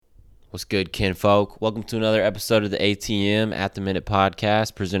What's good, kinfolk? Welcome to another episode of the ATM at the Minute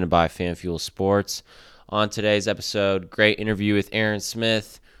podcast presented by FanFuel Sports. On today's episode, great interview with Aaron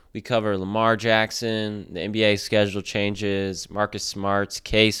Smith. We cover Lamar Jackson, the NBA schedule changes, Marcus Smart's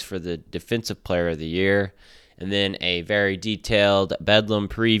case for the Defensive Player of the Year, and then a very detailed Bedlam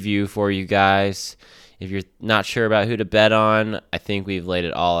preview for you guys. If you're not sure about who to bet on, I think we've laid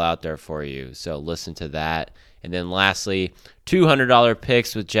it all out there for you, so listen to that. And then lastly, $200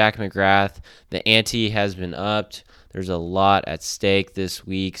 picks with Jack McGrath. The ante has been upped. There's a lot at stake this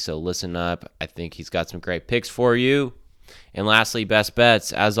week, so listen up. I think he's got some great picks for you. And lastly, best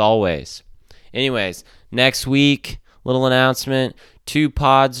bets, as always. Anyways, next week, little announcement. 2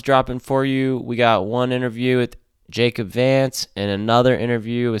 pods dropping for you. We got one interview with Jacob Vance and another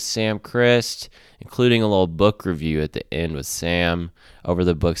interview with Sam Christ, including a little book review at the end with Sam over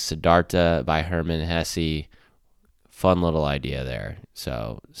the book Siddhartha by Hermann Hesse. Fun little idea there.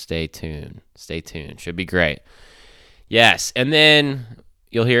 So stay tuned. Should be great. Yes. And then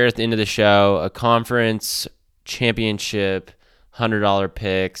you'll hear at the end of the show a conference championship, $100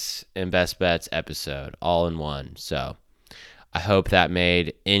 picks, and best bets episode all in one. So I hope that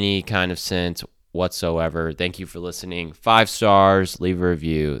made any kind of sense whatsoever. Thank you for listening. 5 stars. Leave a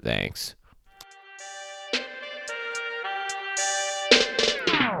review. Thanks.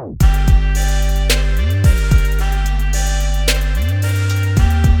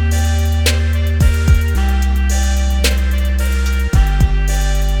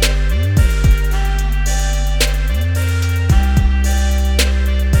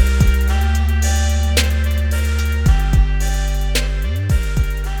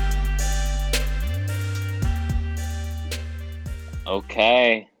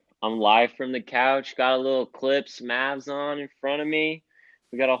 Okay, I'm live from the couch. Got a little Clips Mavs on in front of me.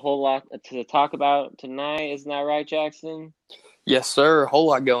 We got a whole lot to talk about tonight. Isn't that right, Jackson? Yes, sir. A whole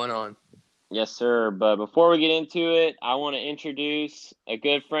lot going on. Yes, sir. But before we get into it, I want to introduce a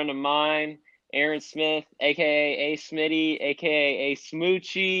good friend of mine, Aaron Smith, a.k.a. A Smitty, a.k.a. A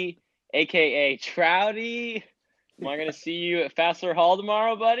Smoochie, a.k.a. Trouty. Am I going to see you at Fassler Hall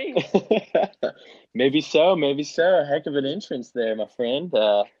tomorrow, buddy? Maybe so. A heck of an entrance there, my friend.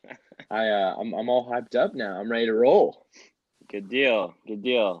 I'm all hyped up now. I'm ready to roll. Good deal.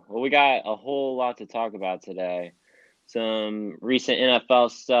 Well, we got a whole lot to talk about today. Some recent NFL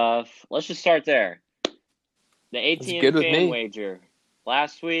stuff. Let's just start there. The ATM fan wager.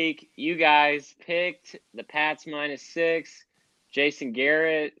 Last week, you guys picked the Pats -6. Jason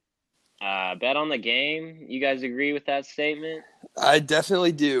Garrett bet on the game. You guys agree with that statement? I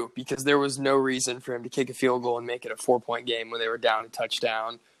definitely do, because there was no reason for him to kick a field goal and make it a 4-point game when they were down a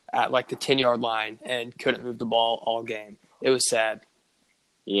touchdown at like the 10-yard line and couldn't move the ball all game. It was sad.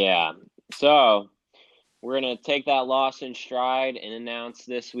 Yeah. So we're going to take that loss in stride and announce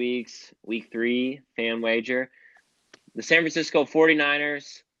this week's Week 3 fan wager. The San Francisco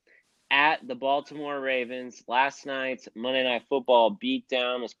 49ers at the Baltimore Ravens. Last night's Monday Night Football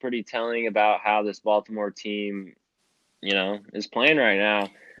beatdown was pretty telling about how this Baltimore team, is playing right now.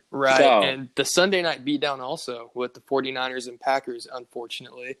 Right, and the Sunday night beatdown also with the 49ers and Packers,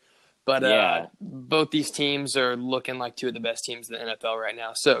 unfortunately. But both these teams are looking like 2 of the best teams in the NFL right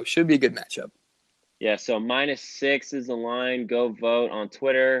now, so should be a good matchup. Yeah, so -6 is the line. Go vote on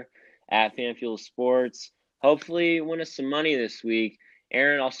Twitter at FanFuel Sports. Hopefully win us some money this week.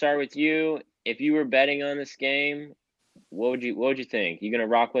 Aaron, I'll start with you. If you were betting on this game, what would you think? You gonna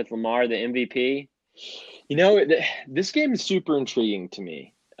rock with Lamar, the MVP? This game is super intriguing to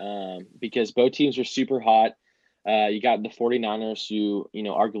me because both teams are super hot. You got the 49ers who,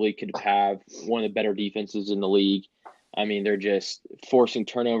 arguably could have one of the better defenses in the league. I mean, they're just forcing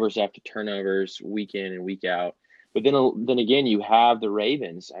turnovers after turnovers week in and week out. But then again, you have the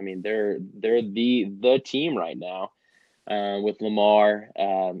Ravens. I mean, they're the team right now with Lamar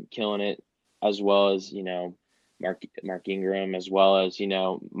killing it, as well as Mark Ingram, as well as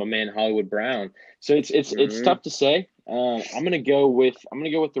my man Hollywood Brown. So it's tough to say. I'm gonna go with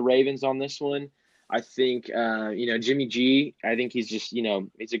the Ravens on this one. I think Jimmy G. I think he's just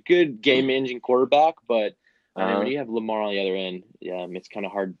he's a good game managing quarterback, but when you have Lamar on the other end, it's kind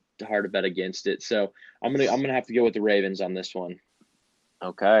of hard to bet against it. So I'm gonna have to go with the Ravens on this one.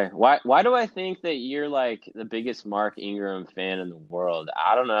 Okay. Why do I think that you're like the biggest Mark Ingram fan in the world?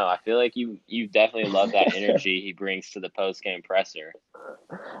 I don't know. I feel like you definitely love that energy he brings to the post game presser.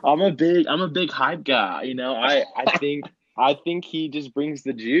 I'm a big hype guy. I think he just brings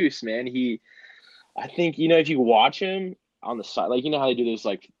the juice, man. I think if you watch him on the side, like how they do those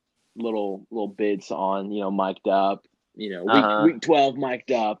like little bits on mic'd up, week 12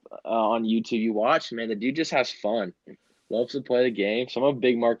 mic'd up on YouTube. You watch, man, the dude just has fun. loves to play the game. So I'm a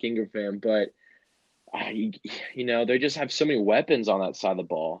big Mark Ingram fan, but they just have so many weapons on that side of the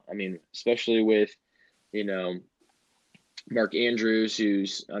ball. I mean, especially with, you know, Mark Andrews,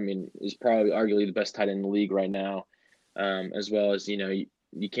 who's, is probably arguably the best tight end in the league right now, as well as,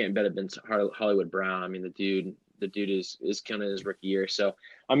 you can't bet against Hollywood Brown. I mean, the dude is kind of his rookie year. So,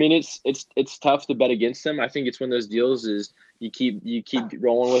 I mean, it's tough to bet against them. I think it's one of those deals is you keep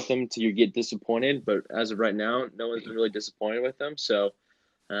rolling with them till you get disappointed. But as of right now, no one's been really disappointed with them. So,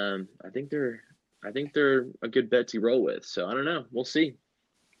 I think they're a good bet to roll with. So I don't know. We'll see.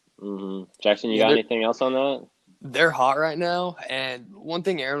 Mm-hmm. Jackson, you got anything else on that? They're hot right now, and one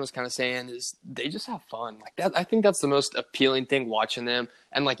thing Aaron was kind of saying is they just have fun. Like that, I think that's the most appealing thing watching them.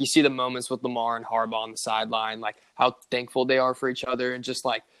 And like you see the moments with Lamar and Harbaugh on the sideline, like how thankful they are for each other, and just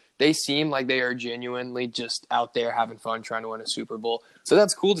like they seem like they are genuinely just out there having fun trying to win a Super Bowl. So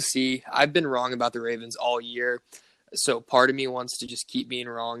that's cool to see. I've been wrong about the Ravens all year. So part of me wants to just keep being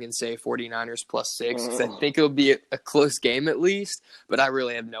wrong and say 49ers +6 because I think it'll be a close game at least, but I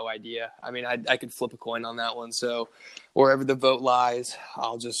really have no idea. I mean, I could flip a coin on that one. So wherever the vote lies,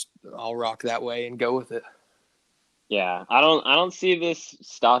 I'll rock that way and go with it. Yeah, I don't see this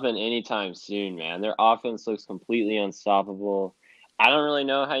stopping anytime soon, man. Their offense looks completely unstoppable. I don't really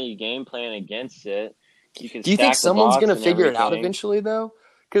know how you game plan against it. Do you think someone's going to figure it out eventually, though?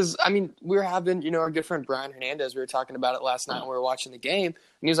 Because, I mean, we were having, our good friend Brian Hernandez, we were talking about it last night when we were watching the game, and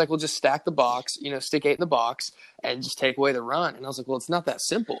he was like, well, just stack the box, stick 8 in the box, and just take away the run. And I was like, well, it's not that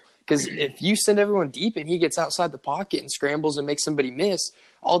simple. Because if you send everyone deep and he gets outside the pocket and scrambles and makes somebody miss,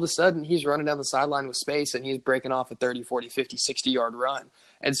 all of a sudden he's running down the sideline with space and he's breaking off a 30, 40, 50, 60-yard run.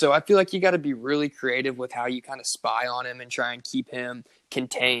 And so I feel like you got to be really creative with how you kind of spy on him and try and keep him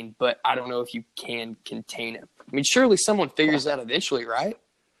contained, but I don't know if you can contain him. I mean, surely someone figures that eventually, right?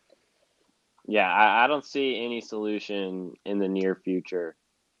 Yeah, I don't see any solution in the near future.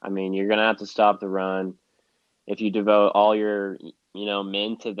 I mean, you're going to have to stop the run. If you devote all your,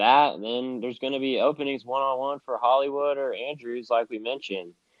 men to that, then there's going to be openings one-on-one for Hollywood or Andrews, like we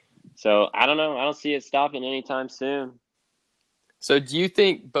mentioned. So, I don't know. I don't see it stopping anytime soon. So, do you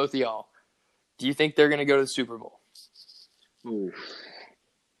think, both of y'all, do you think they're going to go to the Super Bowl? Ooh.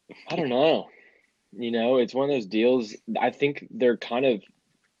 I don't know. It's one of those deals. I think they're kind of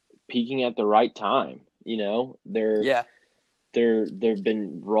peaking at the right time. They've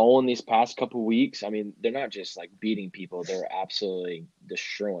been rolling these past couple weeks. I mean, they're not just like beating people; they're absolutely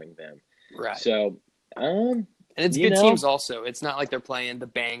destroying them. Right. So, and it's good teams also. It's not like they're playing the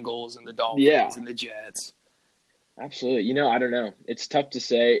Bengals and the Dolphins and the Jets. Absolutely. I don't know. It's tough to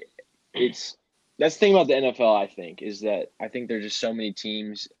say. That's the thing about the NFL, I think, is that I think there's just so many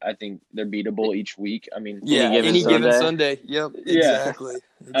teams. I think they're beatable each week. I mean, any given Sunday. Yep, exactly.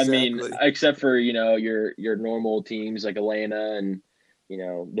 I mean, except for, your normal teams like Atlanta and,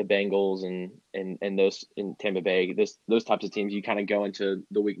 the Bengals and those in Tampa Bay, those types of teams, you kind of go into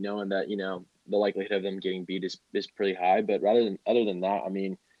the week knowing that, the likelihood of them getting beat is pretty high. But other than that, I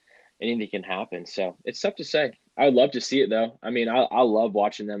mean, anything can happen. So it's tough to say. I would love to see it, though. I mean, I love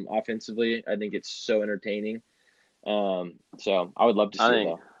watching them offensively. I think it's so entertaining. So I would love to see it,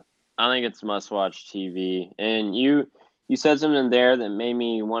 though. I think it's must-watch TV. And you said something there that made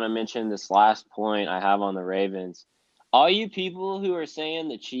me want to mention this last point I have on the Ravens. All you people who are saying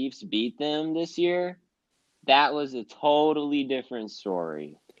the Chiefs beat them this year, that was a totally different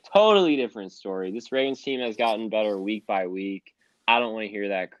story. Totally different story. This Ravens team has gotten better week by week. I don't want to hear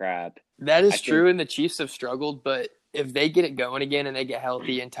that crap. That is true, and the Chiefs have struggled, but if they get it going again and they get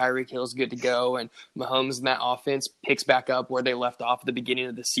healthy and Tyreek Hill's good to go and Mahomes and that offense picks back up where they left off at the beginning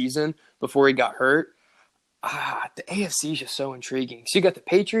of the season before he got hurt, the AFC is just so intriguing. So you got the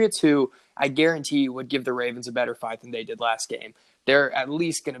Patriots, who I guarantee would give the Ravens a better fight than they did last game. They're at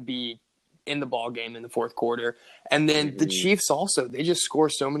least going to be in the ball game in the fourth quarter. And then the Chiefs also, they just score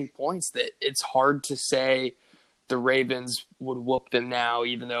so many points that it's hard to say the Ravens would whoop them now,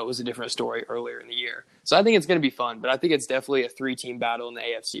 even though it was a different story earlier in the year. So I think it's going to be fun, but I think it's definitely a 3-team battle in the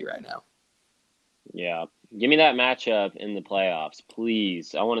AFC right now. Yeah. Give me that matchup in the playoffs,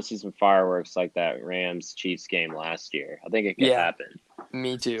 please. I want to see some fireworks like that Rams-Chiefs game last year. I think it could happen.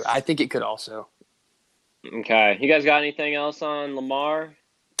 Me too. I think it could also. Okay. You guys got anything else on Lamar?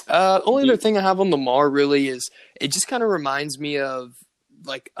 Only other thing I have on Lamar really is it just kind of reminds me of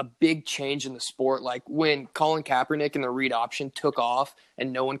like a big change in the sport, like when Colin Kaepernick and the read option took off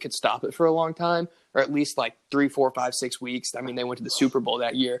and no one could stop it for a long time, or at least like 3, 4, 5, 6 weeks. I mean, they went to the Super Bowl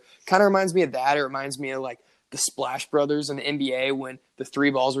that year. Kind of reminds me of that. It reminds me of like the Splash Brothers in the NBA when the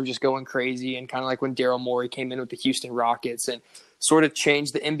 3 balls were just going crazy, and kind of like when Daryl Morey came in with the Houston Rockets and sort of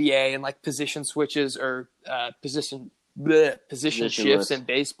changed the NBA and like position switches or position position shifts in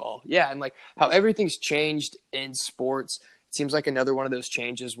baseball. Yeah, and like how everything's changed in sports. It seems like another one of those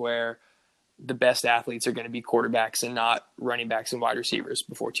changes where the best athletes are going to be quarterbacks and not running backs and wide receivers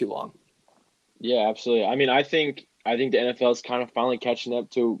before too long. Yeah, absolutely. I mean, I think the NFL is kind of finally catching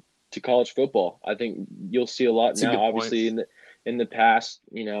up to college football. I think you'll see a lot That's now. Obviously, in the past,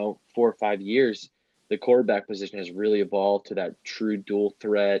 4 or 5 years, the quarterback position has really evolved to that true dual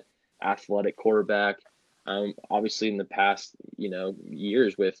threat athletic quarterback. Obviously, in the past,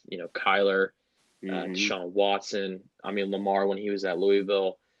 years with Kyler, Deshaun Watson. I mean, Lamar when he was at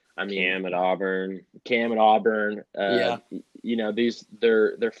Louisville. I mean, Cam at Auburn. Yeah.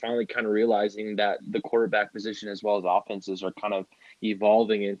 They're finally kind of realizing that the quarterback position as well as offenses are kind of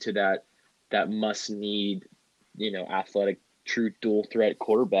evolving into that must need, athletic, true dual threat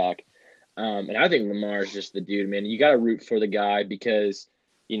quarterback. And I think Lamar is just the dude, man. You got to root for the guy because,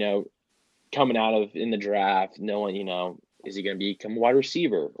 coming out of in the draft, knowing, is he going to become a wide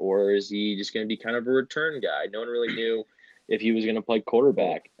receiver or is he just going to be kind of a return guy? No one really knew if he was going to play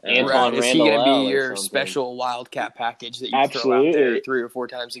quarterback. Right. Is he going to be your special wildcat package that you throw out there 3 or 4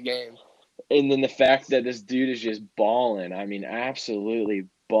 times a game? And then the fact that this dude is just balling. I mean, absolutely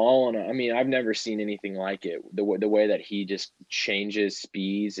balling. I mean, I've never seen anything like it. The way that he just changes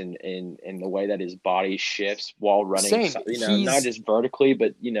speeds and the way that his body shifts while running, not just vertically,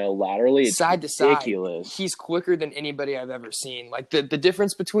 but, laterally. It's side to ridiculous. Side. He's quicker than anybody I've ever seen. Like the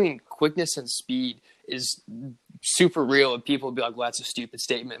difference between quickness and speed is super real, and people would be like, well, that's a stupid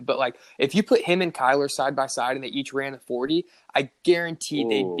statement. But like if you put him and Kyler side by side and they each ran a 40, I guarantee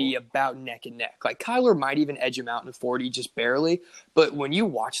they'd be about neck and neck. Like Kyler might even edge him out in a 40 just barely, but when you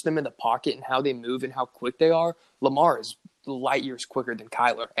watch them in the pocket and how they move and how quick they are, Lamar is light years quicker than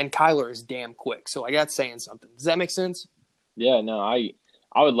Kyler, and Kyler is damn quick. So like that's saying something. Does that make sense? Yeah, no, I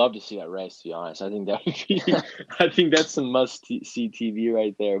would love to see that race, to be honest. I think that would be I think that's some must-see TV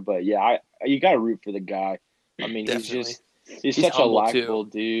right there. But yeah, you got to root for the guy. I mean, Definitely. he's such a likable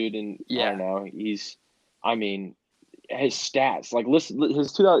dude, and I don't know, his stats, like listen,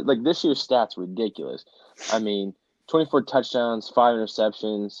 his this year's stats were ridiculous. I mean, 24 touchdowns, 5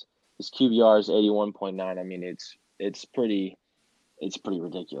 interceptions. His QBR is 81.9. I mean, it's pretty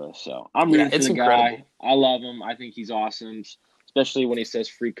ridiculous. So I'm rooting for the guy. I love him. I think he's awesome, especially when he says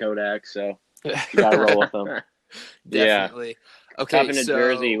free Kodak. So you gotta roll with him. Definitely. Yeah. Okay, Topping a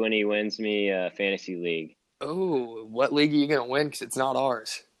jersey when he wins me a fantasy league. Oh, what league are you gonna win? Because it's not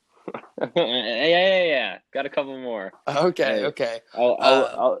ours. Yeah. Got a couple more. Okay.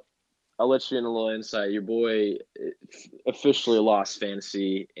 I'll let you in a little insight. Your boy officially lost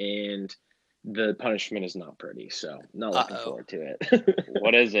fantasy, and the punishment is not pretty. So not looking forward to it.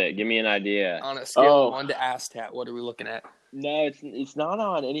 What is it? Give me an idea. On a scale of 1 to Astat, what are we looking at? No, it's not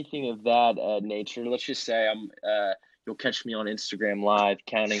on anything of that nature. Let's just say you'll catch me on Instagram Live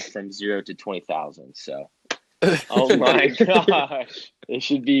counting from 0 to 20,000. So. Oh my gosh! It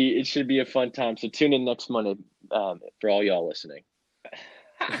should be a fun time. So tune in next Monday for all y'all listening.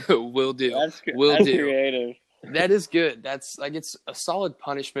 Will do. That's creative. That is good. That's like it's a solid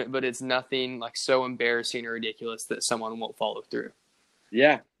punishment, but it's nothing like so embarrassing or ridiculous that someone won't follow through.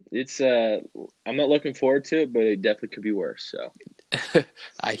 Yeah, it's I'm not looking forward to it, but it definitely could be worse. So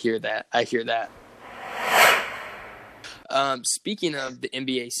I hear that. Speaking of the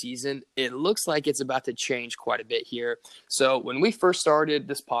NBA season, it looks like it's about to change quite a bit here. So when we first started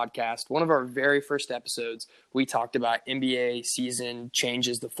this podcast, one of our very first episodes, we talked about NBA season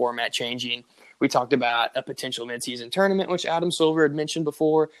changes, the format changing. We talked about a potential midseason tournament, which Adam Silver had mentioned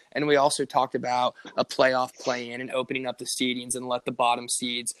before. And we also talked about a playoff play-in and opening up the seedings and let the bottom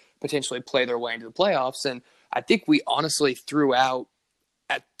seeds potentially play their way into the playoffs. And I think we honestly threw out,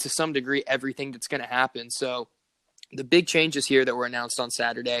 to some degree, everything that's going to happen. So the big changes here that were announced on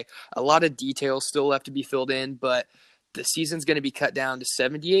Saturday, a lot of details still left to be filled in, but the season's going to be cut down to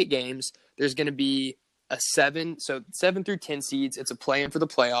 78 games. There's going to be a 7 through 10 seeds. It's a play-in for the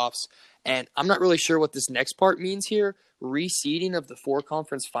playoffs. And I'm not really sure what this next part means here. Reseeding of the 4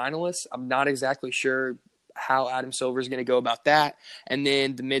 conference finalists. I'm not exactly sure how Adam Silver is going to go about that. And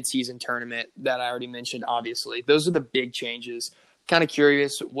then the midseason tournament that I already mentioned, obviously. Those are the big changes. Kind of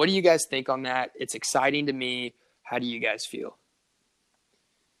curious. What do you guys think on that? It's exciting to me. How do you guys feel?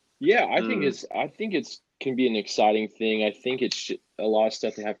 Yeah, I think it's can be an exciting thing. I think it's a lot of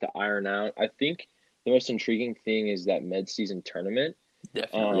stuff they have to iron out. I think the most intriguing thing is that mid-season tournament.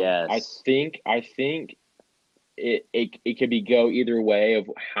 Definitely. Yes. I think it could be go either way of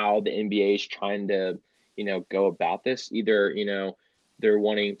how the NBA is trying to, go about this. Either, they're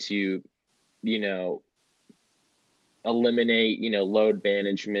wanting to, eliminate, load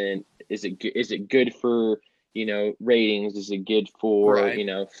management. Is it good for, ratings? Is it good for, Right.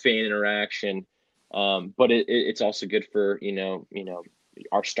 fan interaction? But it's also good for,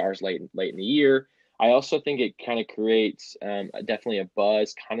 our stars late in the year. I also think it kind of creates definitely a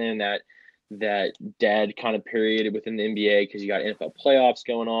buzz kind of in that dead kind of period within the NBA, because you got NFL playoffs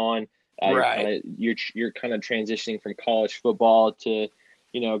going on. Right. You're kind of transitioning from college football to,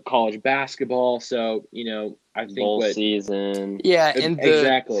 college basketball. So, I think bowl season. Yeah, and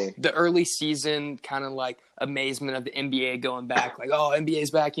exactly. the early season kind of like amazement of the NBA going back, like, oh,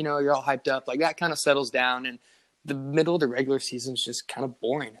 NBA's back, you're all hyped up. Like that kind of settles down, and the middle of the regular season is just kind of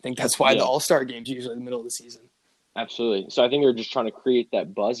boring. I think that's why the All-Star game's usually the middle of the season. Absolutely. So I think they're just trying to create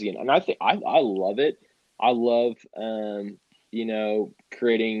that buzz again. And I think I love it. I love,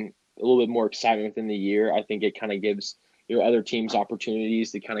 creating a little bit more excitement within the year. I think it kind of gives your other teams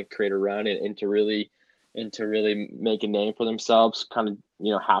opportunities to kind of create a run and to really make a name for themselves kind of,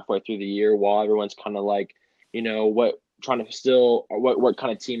 halfway through the year, while everyone's kind of like, what kind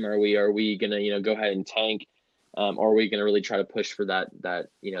of team are we? Are we going to, go ahead and tank? Or are we going to really try to push for that the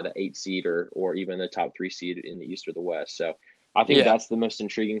 8 seed or even the top 3 seed in the East or the West? So I think that's the most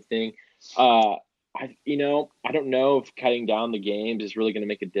intriguing thing. I don't know if cutting down the games is really going to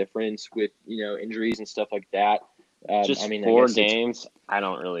make a difference with, injuries and stuff like that. Just 4 games, I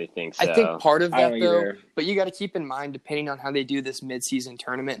don't really think so. I think part of that, though, but you got to keep in mind, depending on how they do this midseason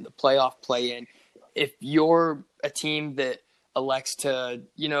tournament and the playoff play-in, if you're a team that elects to,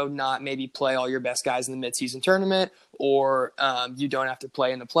 not maybe play all your best guys in the midseason tournament, or you don't have to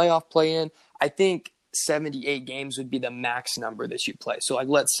play in the playoff play-in, I think 78 games would be the max number that you play. So, like,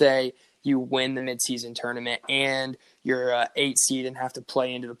 let's say you win the midseason tournament and you're an 8 seed and have to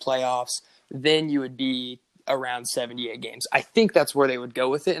play into the playoffs, then you would be around 78 games. I think that's where they would go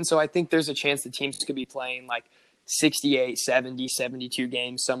with it. And so I think there's a chance the teams could be playing like 68, 70, 72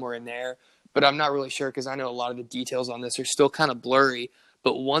 games, somewhere in there. But I'm not really sure, because I know a lot of the details on this are still kind of blurry.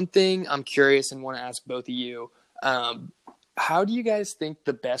 But one thing I'm curious and want to ask both of you, how do you guys think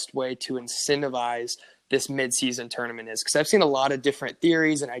the best way to incentivize this midseason tournament is? Because I've seen a lot of different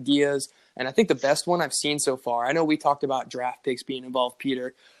theories and ideas, and I think the best one I've seen so far, I know we talked about draft picks being involved,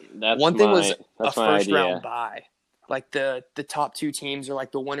 Peter. One thing was a first-round bye. Like the top 2 teams are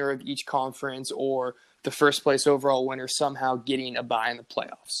like the winner of each conference, or the first place overall winner somehow getting a bye in the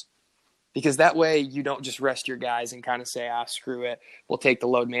playoffs. Because that way you don't just rest your guys and kind of say, screw it, we'll take the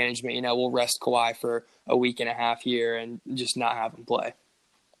load management. We'll rest Kawhi for a week and a half here and just not have him play.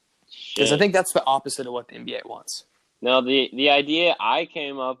 Because I think that's the opposite of what the NBA wants. No, the idea I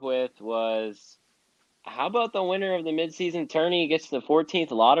came up with was, how about the winner of the midseason tourney gets the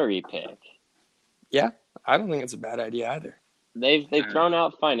 14th lottery pick? Yeah, I don't think it's a bad idea either. They've thrown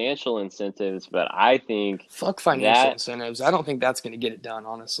out financial incentives, but I think fuck financial incentives. I don't think that's going to get it done,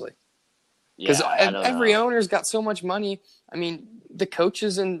 honestly. Because every owner's got so much money. I mean, the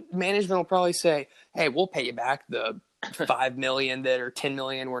coaches and management will probably say, "Hey, we'll pay you back the $5 million or $10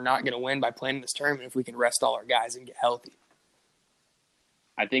 million we're not going to win by playing in this tournament if we can rest all our guys and get healthy."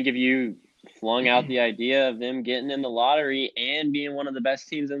 I think if you flung out the idea of them getting in the lottery and being one of the best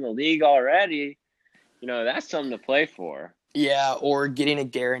teams in the league already, that's something to play for. Yeah, or getting a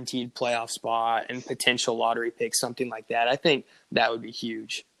guaranteed playoff spot and potential lottery pick, something like that. I think that would be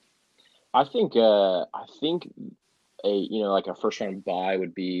huge. I think a like a first round bye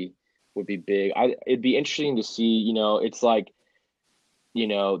would be big. It'd be interesting to see, it's like,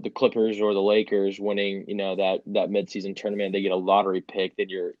 the Clippers or the Lakers winning, that midseason tournament, they get a lottery pick, then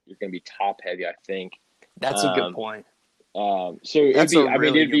you're going to be top heavy, I think. That's a good point. So it'd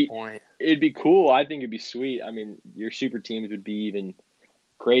be cool. I think it'd be sweet. I mean, your super teams would be even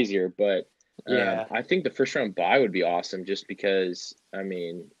crazier, but I think the first round bye would be awesome, just because, I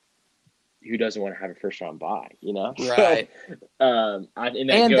mean, who doesn't want to have a first round bye, Right. So,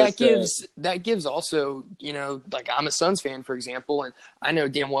 that gives also, like, I'm a Suns fan, for example, and I know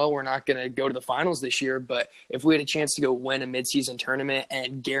damn well we're not going to go to the finals this year, but if we had a chance to go win a midseason tournament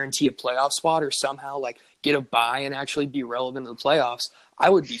and guarantee a playoff spot, or somehow like get a bye and actually be relevant in the playoffs, I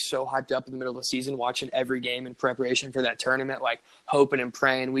would be so hyped up in the middle of the season, watching every game in preparation for that tournament, like hoping and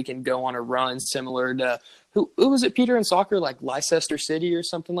praying we can go on a run similar to who was it, Peter, in soccer, like Leicester City or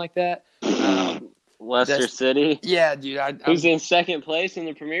something like that. Leicester City? Yeah, dude. Who's in second place in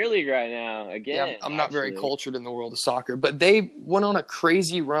the Premier League right now? Again, yeah, I'm not very cultured in the world of soccer, but they went on a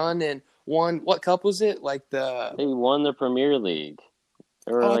crazy run and won. What cup was it? They won the Premier League.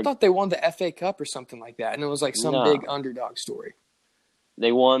 I thought they won the FA Cup or something like that, and it was like some big underdog story.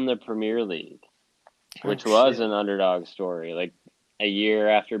 They won the Premier League, which was an underdog story, like a year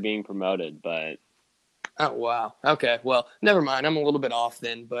after being promoted, but Oh, wow. Okay, well, never mind. I'm a little bit off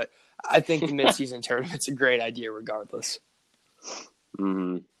then, but I think the midseason tournament's a great idea regardless.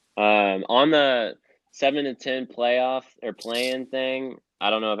 Mm-hmm. On the 7 to 10 playoff or play-in thing, I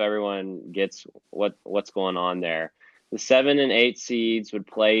don't know if everyone gets what's going on there. The 7 and 8 seeds would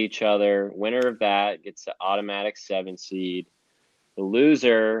play each other. Winner of that gets the automatic 7 seed. The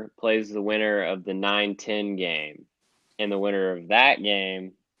loser plays the winner of the 9-10 game, and the winner of that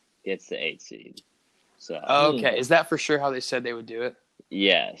game gets the 8 seed. So Okay, is that for sure how they said they would do it?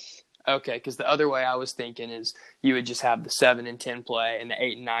 yes. Okay, because the other way I was thinking is you would just have the 7 and 10 play and the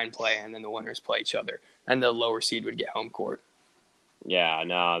 8 and 9 play, and then the winners play each other, and the lower seed would get home court. Yeah,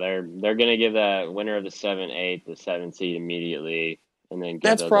 no, they're gonna give that winner of the 7-8 the 7 seed immediately, and then give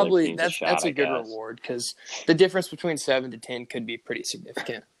That's those probably other teams a shot. that's a I good guess. reward because the difference between 7 to 10 could be pretty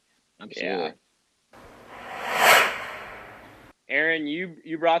significant. Absolutely. Yeah. Aaron,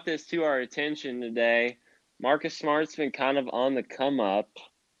 you brought this to our attention today. Marcus Smart's been kind of on the come up.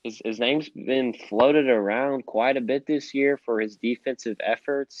 His name's been floated around quite a bit this year for his defensive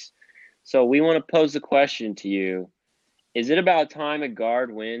efforts. So we want to pose the question to you. Is it about time a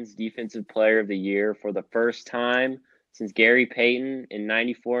guard wins Defensive Player of the Year for the first time since Gary Payton in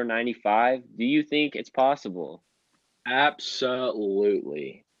 94-95? Do you think it's possible?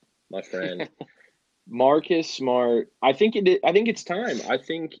 Absolutely, my friend. Marcus Smart, I think it's time. I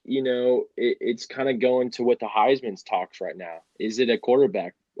think, it's kind of going to what the Heisman's talks right now. Is it a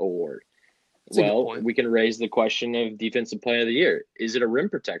quarterback award? That's a good Well, point. we can raise the question of Defensive Player of the Year. Is it a rim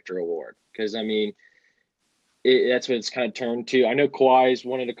protector award? Because, I mean, that's what it's kind of turned to. I know Kawhi's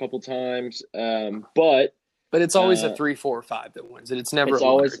won it a couple times, but it's always a 3, 4, or 5 that wins it. It's never it's a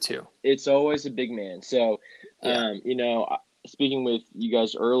always 1 or 2. It's always a big man. So, Yeah. speaking with you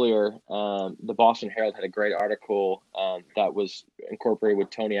guys earlier, the Boston Herald had a great article that was incorporated with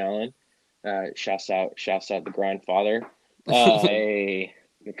Tony Allen. Shouts out the grandfather. Hey,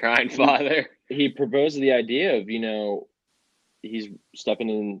 the grandfather. He proposed the idea of, he's stepping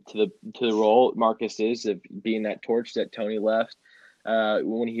into the role Marcus is of being that torch that Tony left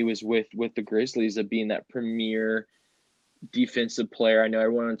when he was with the Grizzlies, of being that premier defensive player. I know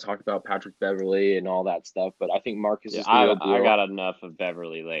everyone talked about Patrick Beverly and all that stuff, but I think Marcus is the real deal. I got enough of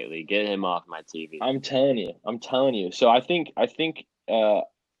Beverly lately. Get him off my TV. I'm telling you. So I think the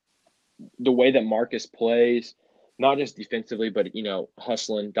way that Marcus plays, not just defensively, but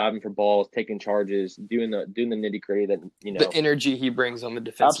hustling, diving for balls, taking charges, doing the nitty gritty. That the energy he brings on the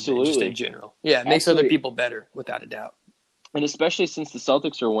defensive end just in general. Yeah, it makes other people better without a doubt. And especially since the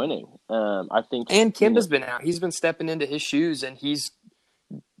Celtics are winning, I think. And Kemba's been out. He's been stepping into his shoes, and he's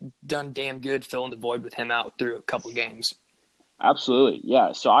done damn good filling the void with him out through a couple games. Absolutely,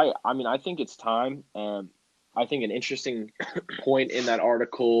 yeah. So I think it's time. I think an interesting point in that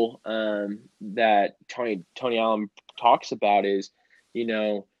article that Tony Allen talks about is,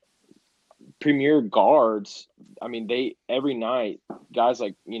 premier guards. I mean, they every night, guys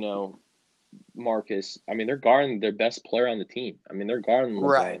like Marcus. I mean, they're guarding their best player on the team. I mean, they're guarding LeBron.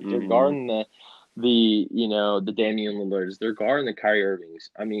 Right. They're guarding the Damian Lillards. They're guarding the Kyrie Irvings.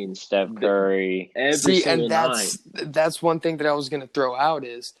 I mean, Steph Curry. Every single night. That's one thing that I was going to throw out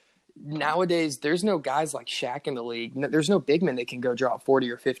is nowadays there's no guys like Shaq in the league. There's no big men that can go drop 40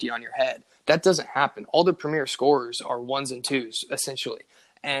 or 50 on your head. That doesn't happen. All the premier scorers are 1s and 2s essentially.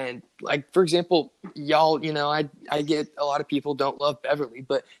 And like, for example, y'all, I get a lot of people don't love Beverly,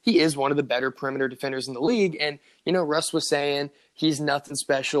 but he is one of the better perimeter defenders in the league. And, Russ was saying he's nothing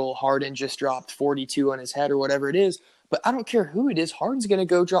special. Harden just dropped 42 on his head or whatever it is. But I don't care who it is. Harden's going to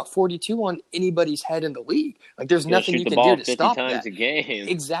go drop 42 on anybody's head in the league. Like, there's nothing you can do to stop that. 50 times a game.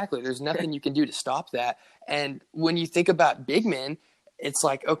 Exactly. There's nothing you can do to stop that. And when you think about big men, it's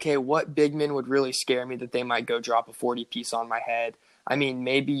like, okay, what big men would really scare me that they might go drop a 40 piece on my head? I mean,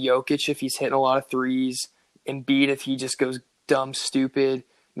 maybe Jokic if he's hitting a lot of threes, Embiid if he just goes dumb, stupid,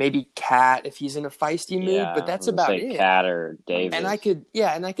 maybe Cat if he's in a feisty mood, but that's about it. Cat or Davis. And I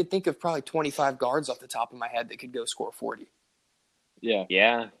could think of probably 25 guards off the top of my head that could go score 40.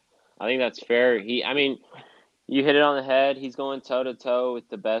 Yeah. I think that's fair. You hit it on the head. He's going toe-to-toe with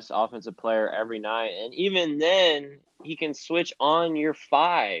the best offensive player every night. And even then, he can switch on your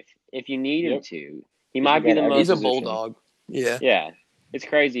 5 if you need him to. He might be the most. He's a bulldog. Yeah. Yeah. It's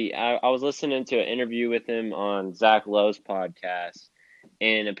crazy. I was listening to an interview with him on Zach Lowe's podcast,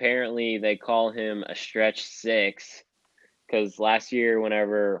 and apparently they call him a stretch 6 because last year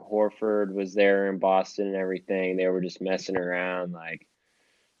whenever Horford was there in Boston and everything, they were just messing around, like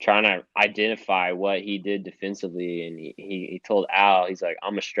trying to identify what he did defensively. And he told Al, he's like,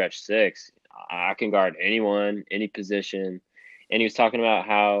 I'm a stretch 6. I can guard anyone, any position. and he was talking about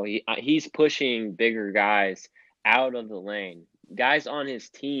how he's pushing bigger guys out of the lane. Guys on his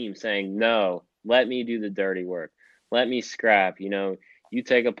team saying, no, let me do the dirty work. Let me scrap. You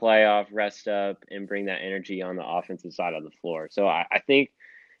take a play off, rest up, and bring that energy on the offensive side of the floor. So I think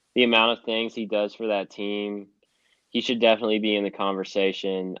the amount of things he does for that team, he should definitely be in the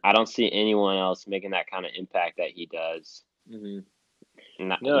conversation. I don't see anyone else making that kind of impact that he does. Mm-hmm.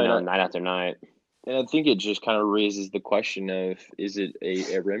 Night after night. And I think it just kind of raises the question of, is it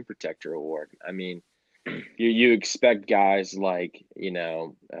a rim protector award? I mean, you expect guys like,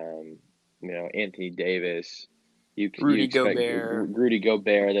 Anthony Davis, Rudy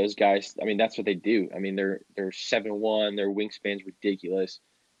Gobert, those guys. I mean, that's what they do. I mean, they're 7'1", their wingspan's ridiculous.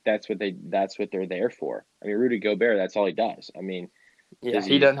 That's what they're there for. I mean, Rudy Gobert, that's all he does. I mean,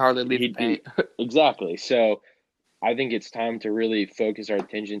 he doesn't hardly leave the paint. Exactly. So I think it's time to really focus our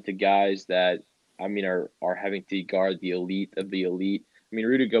attention to guys that, are having to guard the elite of the elite. I mean,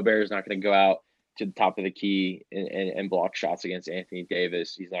 Rudy Gobert is not going to go out to the top of the key and block shots against Anthony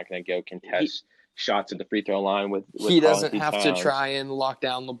Davis. He's not going to go contest shots at the free throw line with he doesn't have to try and lock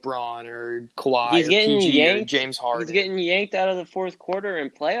down LeBron or Kawhi he's or getting PG yanked, or James Harden. He's getting yanked out of the fourth quarter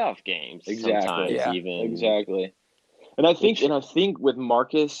in playoff games. Exactly. Exactly. And I think with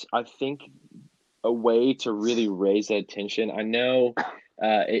Marcus, a way to really raise that attention. I know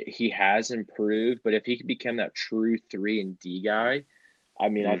he has improved, but if he could become that true 3-and-D guy, I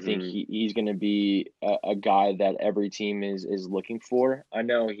think he's going to be a guy that every team is looking for. I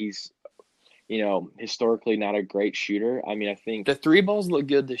know he's, historically not a great shooter. I think the three balls look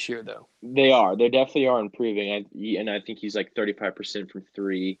good this year, though. They are. They definitely are improving. And I think he's like 35% from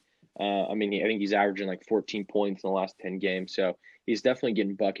three. I think he's averaging like 14 points in the last 10 games. So he's definitely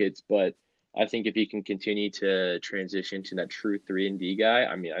getting buckets. But I think if he can continue to transition to that true 3-and-D guy,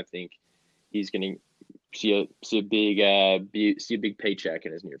 I think he's going to see a big paycheck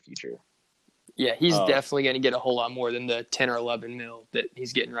in his near future. Yeah, he's definitely going to get a whole lot more than the 10 or 11 mil that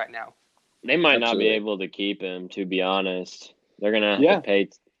he's getting right now. They might not be able to keep him, to be honest. They're going to have to pay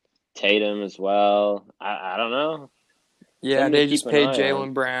Tatum as well. I don't know. Yeah, they just paid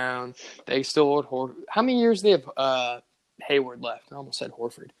Jaylen Brown. They still owed Horford. How many years they have Hayward left? I almost said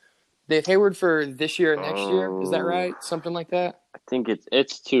Horford. They have Hayward for this year and next year. Is that right? Something like that? I think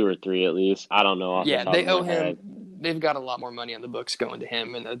it's 2 or 3 at least. I don't know. They owe him. They've got a lot more money on the books going to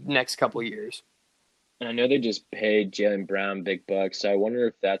him in the next couple of years. And I know they just paid Jaylen Brown big bucks, so I wonder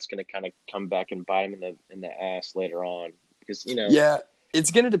if that's going to kind of come back and bite him in the ass later on. Because Yeah,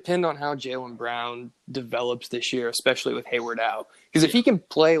 it's going to depend on how Jaylen Brown develops this year, especially with Hayward out. Because if he can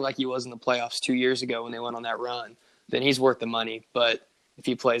play like he was in the playoffs 2 years ago when they went on that run, then he's worth the money. But if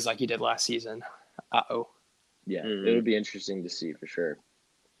he plays like he did last season, yeah, it would be interesting to see for sure.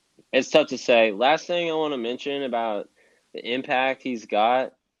 It's tough to say. Last thing I want to mention about the impact he's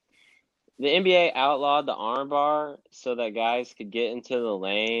got. The NBA outlawed the armbar so that guys could get into the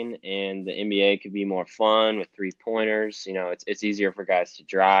lane and the NBA could be more fun with 3-pointers. It's easier for guys to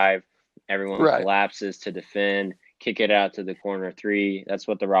drive. Everyone collapses to defend, kick it out to the corner 3. That's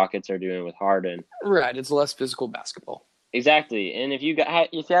what the Rockets are doing with Harden. Right. It's less physical basketball. Exactly. And if you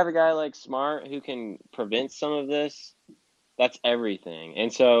have a guy like Smart who can prevent some of this, that's everything.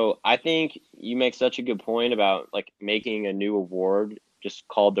 And so I think you make such a good point about like making a new award just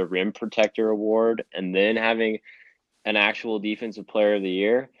called the Rim Protector Award, and then having an actual Defensive Player of the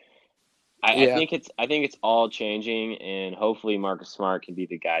Year. I think it's all changing, and hopefully Marcus Smart can be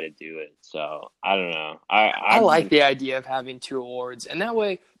the guy to do it. So I don't know. I like the idea of having 2 awards, and that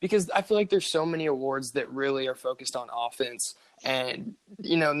way, because I feel like there's so many awards that really are focused on offense, and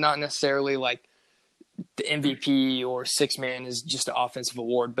not necessarily like the MVP or 6-man is just an offensive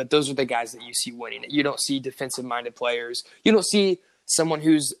award, but those are the guys that you see winning it. You don't see defensive-minded players. You don't see someone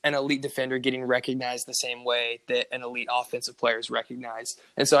who's an elite defender getting recognized the same way that an elite offensive player is recognized.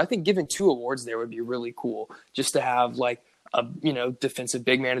 And so I think giving 2 awards there would be really cool, just to have like a, defensive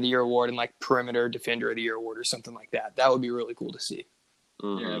big man of the year award and like perimeter defender of the year award or something like that. That would be really cool to see.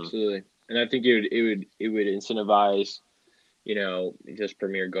 Mm-hmm. Yeah, absolutely. And I think it would incentivize, just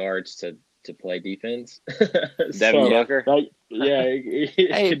premier guards to play defense. Devin Booker.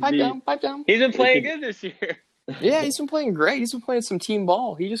 Hey, pipe down. He's been playing good this year. Yeah, he's been playing great. He's been playing some team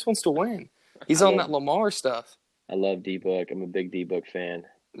ball. He just wants to win. He's on that Lamar stuff. I love D-Book. I'm a big D-Book fan.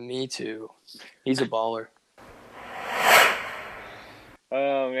 Me too. He's a baller.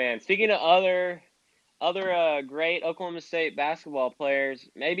 Oh, man. Speaking of other great Oklahoma State basketball players,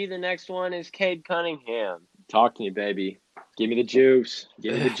 maybe the next one is Cade Cunningham. Talk to me, baby. Give me the juice.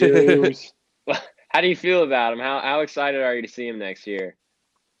 Give me the juice. How do you feel about him? How excited are you to see him next year?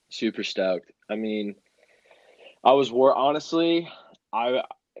 Super stoked. I was honestly,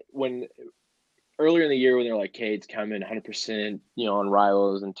 when earlier in the year when they're like, Cade's coming 100%, on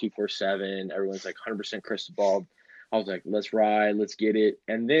Rivals and 247, everyone's like 100% crystal ball. I was like, let's ride, let's get it.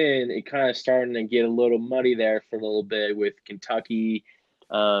 And then it kind of started to get a little muddy there for a little bit with Kentucky,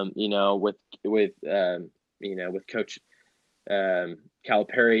 with Coach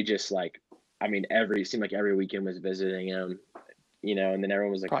Calipari, just like, it seemed like every weekend was visiting him, and then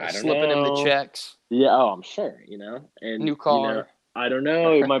everyone was like, Probably I don't slipping know. him the checks. Yeah, oh, I'm sure, and New car. I don't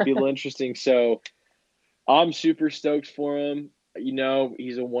know. It might be a little interesting. So I'm super stoked for him.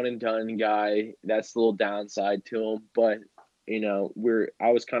 He's a one and done guy. That's the little downside to him. But,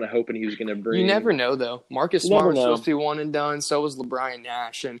 I was kind of hoping he was going to bring. You never know, though. Marcus Smart was supposed to be one and done. So was LeBron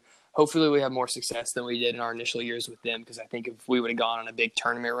Nash. And hopefully we have more success than we did in our initial years with them, because I think if we would have gone on a big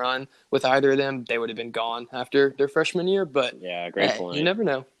tournament run with either of them, they would have been gone after their freshman year. But yeah, great point. You never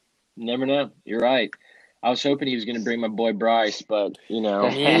know. Never know. You're right. I was hoping he was going to bring my boy Bryce, but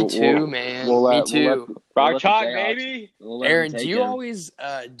Me too, man. Me too. Rock Chalk, baby. Aaron, do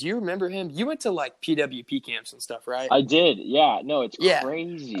you remember him? You went to like PWP camps and stuff, right? I did. Yeah. No, it's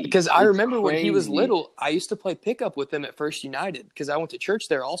crazy. Because I remember when he was little, I used to play pickup with him at First United because I went to church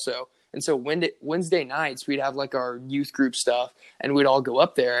there also. And so Wednesday nights, we'd have like our youth group stuff and we'd all go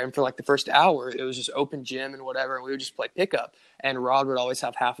up there. And for like the first hour, it was just open gym and whatever. And we would just play pickup. And Rod would always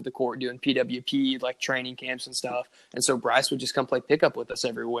have half of the court doing PWP, like training camps and stuff. And so Bryce would just come play pickup with us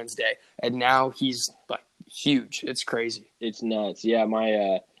every Wednesday. And now he's like huge. It's crazy. It's nuts. Yeah.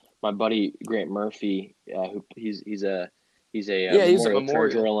 My buddy Grant Murphy, he's a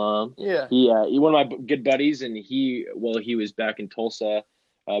Memorial alum. Yeah. He one of my good buddies, and he was back in Tulsa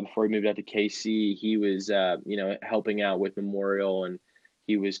before he moved out to KC. He was helping out with Memorial, and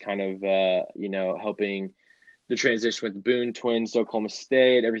he was kind of helping the transition with the Boone twins to Oklahoma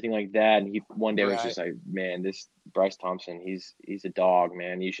State, everything like that. And he one day was just like, man, this Bryce Thompson, he's a dog,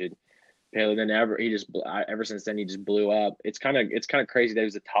 man. You should pay him. Then ever since then he just blew up. It's kind of crazy that he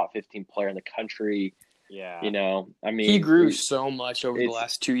was a top 15 player in the country. Yeah. He grew so much over the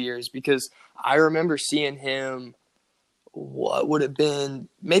last 2 years, because I remember seeing him, what would have been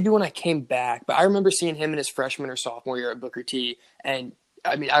maybe when I came back, but I remember seeing him in his freshman or sophomore year at Booker T. And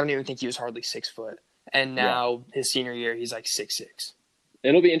I don't even think he was hardly 6 foot. And now his senior year, he's like 6'6".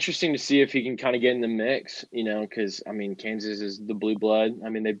 It'll be interesting to see if he can kind of get in the mix, because Kansas is the blue blood.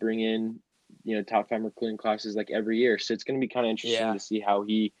 They bring in, top 5 recruiting classes like every year. So it's going to be kind of interesting to see how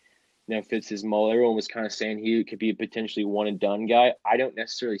he, fits his mold. Everyone was kind of saying he could be a potentially one and done guy. I don't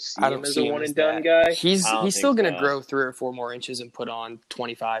necessarily see him as a one and done guy. He's still going to grow 3 or 4 more inches and put on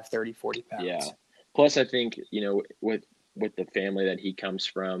 25, 30, 40 pounds. Yeah. Plus, I think, with the family that he comes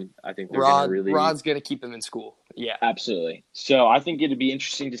from, I think they're going to really... Rod's going to keep him in school. Yeah. Absolutely. So I think it'd be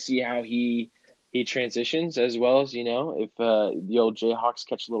interesting to see how he transitions, as well as, if the old Jayhawks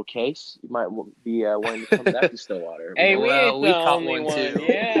catch a little case, you might be wanting to come back to Stillwater. Hey, we caught one too.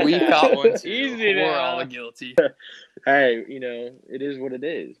 Yeah. We caught one too. Easy We're all guilty. Hey, it is what it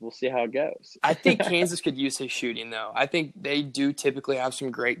is. We'll see how it goes. I think Kansas could use his shooting, though. I think they do typically have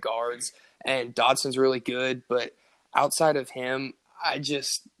some great guards, and Dodson's really good, but outside of him, I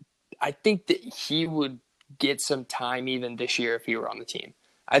think that he would get some time even this year if he were on the team.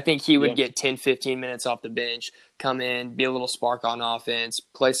 I think he would get 10, 15 minutes off the bench, come in, be a little spark on offense,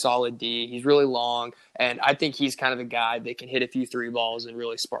 play solid D. He's really long, and I think he's kind of a guy that can hit a few 3 balls and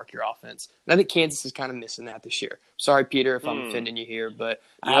really spark your offense. And I think Kansas is kind of missing that this year. Sorry, Peter, if I'm offending you here, but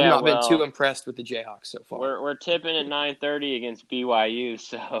I have not been too impressed with the Jayhawks so far. We're tipping at 9:30 against BYU,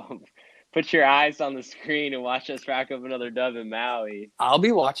 so put your eyes on the screen and watch us rack up another dub in Maui. I'll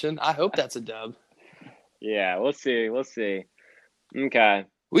be watching. I hope that's a dub. Yeah, we'll see. Okay.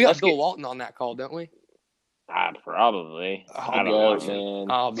 We got Bill Walton on that call, don't we? Probably.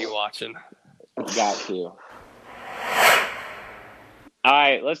 I'll be watching. Got to. All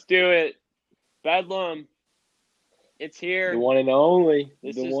right, let's do it. Bedlam. It's here. The one and only.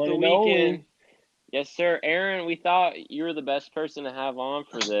 This is the weekend. Yes, sir. Aaron, we thought you were the best person to have on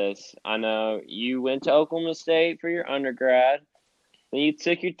for this. I know you went to Oklahoma State for your undergrad. Then you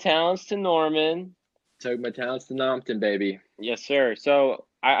took your talents to Norman. Took my talents to Nompton, baby. Yes, sir. So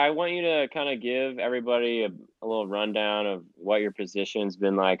I want you to kind of give everybody a little rundown of what your position's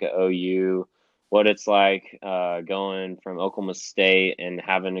been like at OU, what it's like going from Oklahoma State and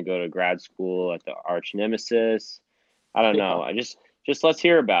having to go to grad school at the arch nemesis. I don't know. Just let's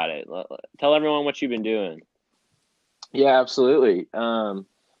hear about it. Tell everyone what you've been doing. Yeah, absolutely.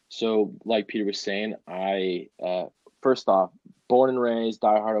 So like Peter was saying, I first off, born and raised,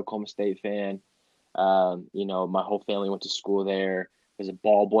 diehard Oklahoma State fan. My whole family went to school there. was a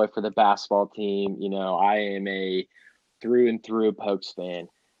ball boy for the basketball team. You know, I am a through and through Pokes fan.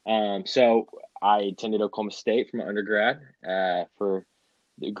 So I attended Oklahoma State for my undergrad for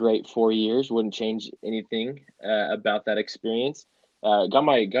the great 4 years. Wouldn't change anything about that experience. Got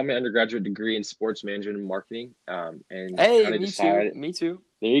my undergraduate degree in sports management and marketing. And hey, me too.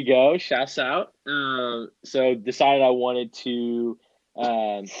 There you go. Shouts out. So decided I wanted to,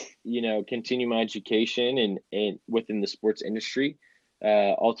 continue my education and within the sports industry.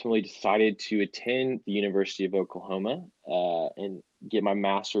 Ultimately decided to attend the University of Oklahoma and get my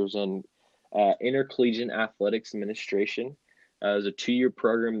master's in intercollegiate athletics administration. It was a 2-year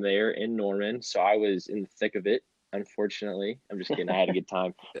program there in Norman, so I was in the thick of it. Unfortunately, I'm just kidding. I had a good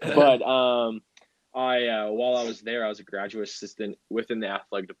time, but while I was there, I was a graduate assistant within the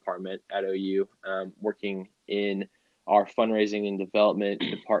athletic department at OU, working in our fundraising and development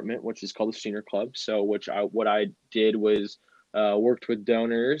department, which is called the Senior Club. So, what I did was worked with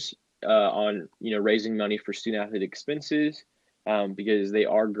donors on raising money for student athlete expenses because they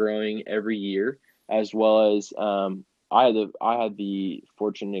are growing every year, as well as I had the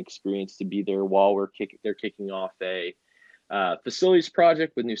fortunate experience to be there while they're kicking off a facilities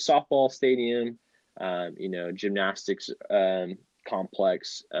project with new softball stadium, gymnastics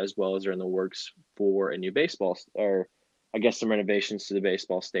complex, as well as they're in the works for a new baseball, or I guess some renovations to the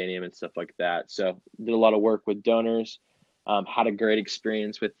baseball stadium and stuff like that. So did a lot of work with donors. Had a great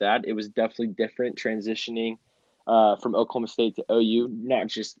experience with that. It was definitely different transitioning from Oklahoma State to OU, not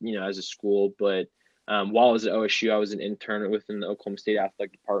just as a school, but while I was at OSU, I was an intern within the Oklahoma State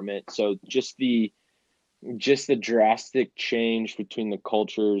athletic department. So just the drastic change between the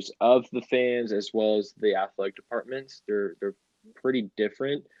cultures of the fans as well as the athletic departments. They're pretty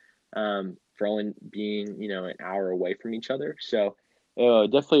different for only being an hour away from each other. So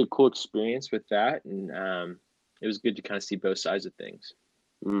definitely a cool experience with that, and it was good to kind of see both sides of things.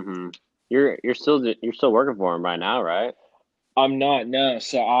 Mm-hmm. You're still working for him right now, right? I'm not, no.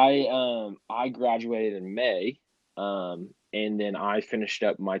 So I graduated in May, and then I finished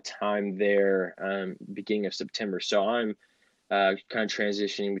up my time there beginning of September. So I'm kind of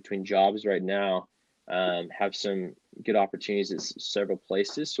transitioning between jobs right now. Have some good opportunities at several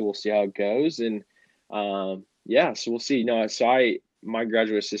places, so we'll see how it goes. And so we'll see. No, so my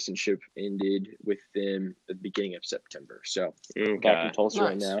graduate assistantship ended with them at the beginning of September. So back in Tulsa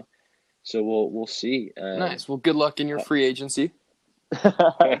right now. So we'll see. Nice. Well, good luck in your free agency.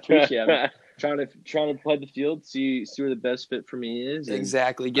 I appreciate it. I'm trying to play the field, see where the best fit for me is. And,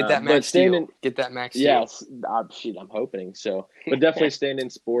 exactly. Get that max deal. Get that max deal. Yeah, I'm hoping so. But definitely staying in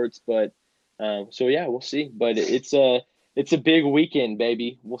sports. But so yeah, we'll see. But it's a big weekend,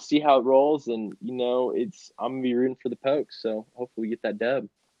 baby. We'll see how it rolls, and I'm gonna be rooting for the Pokes. So hopefully we get that dub.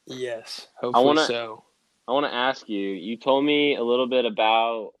 Yes, hopefully so. I want to ask you. You told me a little bit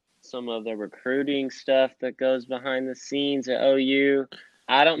about some of the recruiting stuff that goes behind the scenes at OU.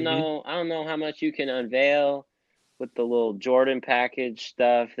 I don't know how much you can unveil with the little Jordan package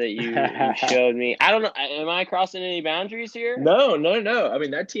stuff that you showed me. I don't know. Am I crossing any boundaries here? No. I mean,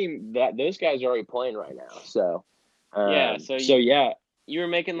 that team, those guys are already playing right now. So you were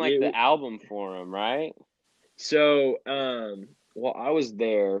making the album for them, right? So while I was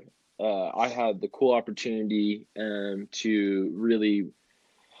there, I had the cool opportunity to really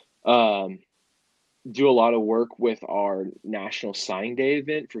do a lot of work with our national signing day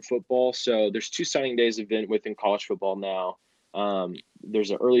event for football. So there's 2 signing days event within college football now.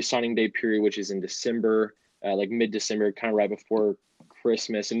 There's an early signing day period, which is in December, mid-December, kind of right before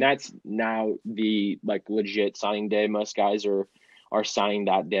Christmas. And that's now the legit signing day. Most guys are signing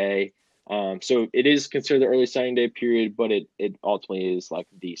that day. So it is considered the early signing day period, but it ultimately is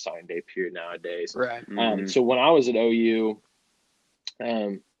the signing day period nowadays. Right. So when I was at OU,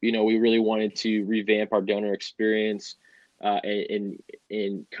 we really wanted to revamp our donor experience and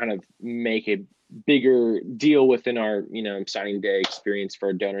kind of make a bigger deal within our, signing day experience for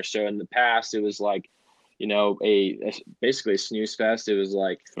our donors. So in the past, it was basically a snooze fest. It was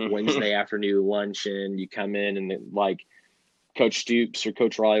Wednesday afternoon luncheon. You come in and then Coach Stoops or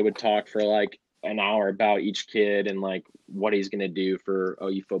Coach Raleigh would talk for an hour about each kid and what he's going to do for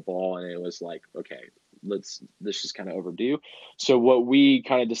OU football. And it was okay, this is kind of overdue. So what we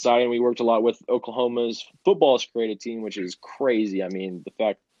kind of decided, we worked a lot with Oklahoma's football's creative team, which is crazy. I mean,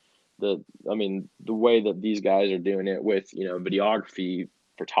 the way that these guys are doing it with, videography,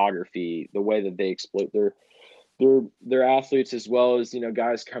 photography, the way that they exploit their athletes as well as,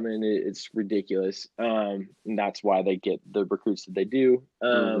 guys come in, it's ridiculous. And that's why they get the recruits that they do.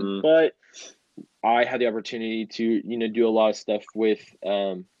 But I had the opportunity to, do a lot of stuff with,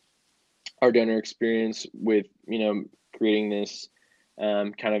 our donor experience with, creating this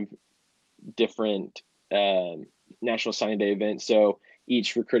kind of different National Signing Day events. So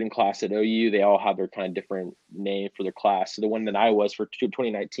each recruiting class at OU, they all have their kind of different name for their class. So the one that I was for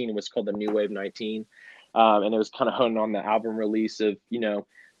 2019 was called the New Wave 19. And it was kind of honed on the album release of,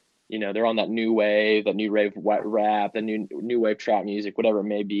 they're on that new wave, that new wave rap, the new wave trap music, whatever it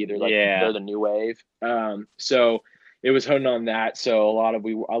may be. They're the new wave. So it was honed on that. So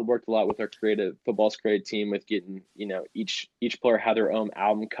I worked a lot with our football's creative team with getting, each player had their own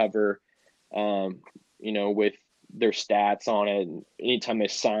album cover, with their stats on it. And anytime they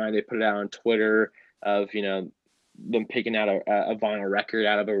sign, they put it out on Twitter of, them picking out a vinyl record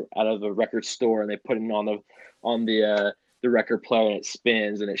out of a record store, and they put it on the record player, and it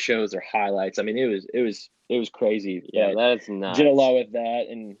spins and it shows their highlights. I mean, it was crazy. Yeah, that's nice. Did a lot with that,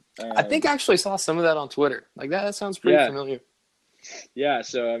 and I think I actually saw some of that on Twitter. Like that sounds pretty familiar. Yeah,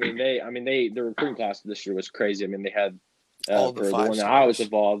 so the recruiting class this year was crazy. I mean, they had all for the the one that stars. I was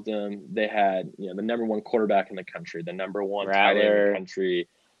involved in, they had the number one quarterback in the country, the number one tight end in the country,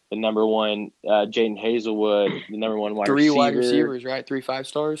 the number one Jaden Hazelwood, the number one wide receiver. 3 wide receivers, right? 3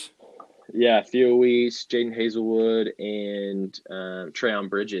 5-stars. Yeah, Theo Weiss, Jaden Hazelwood, and Trayon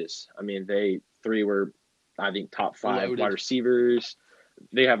Bridges. I mean, they 3 were, I think, top 5 wide receivers.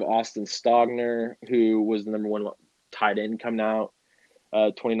 They have Austin Stogner, who was the number one tight end coming out,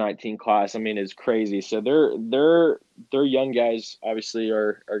 2019 class. I mean, it's crazy. So they're young guys. Obviously,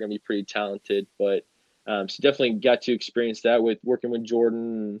 are going to be pretty talented, but so definitely got to experience that with working with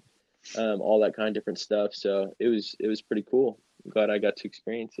Jordan, all that kind of different stuff. So it was pretty cool. I'm glad I got to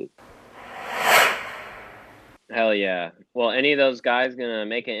experience it. Hell yeah. Well, any of those guys going to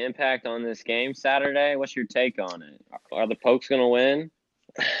make an impact on this game Saturday? What's your take on it? Are the Pokes going to win?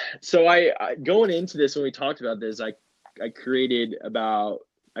 So I going into this, when we talked about this, I created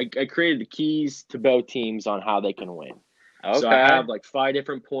the keys to both teams on how they can win. Okay. So I have like 5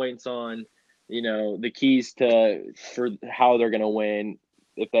 different points on, the keys for how they're going to win.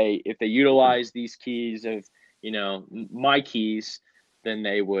 If they utilize these keys of, my keys, then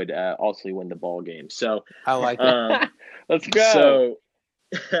they would ultimately win the ball game. So I like that. Let's go. So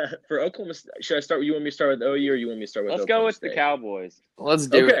for Oklahoma, should I start? You want me to start with OU, or you want me to start with? Let's Oklahoma go with State? the Cowboys. Let's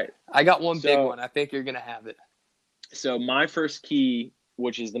do it. I got one big one. I think you're gonna have it. So my first key,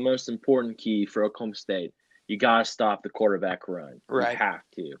 which is the most important key for Oklahoma State, you gotta stop the quarterback run. Right. You have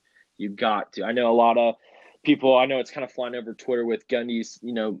to. You got to. I know a lot of people. I know it's kind of flying over Twitter with Gundy's.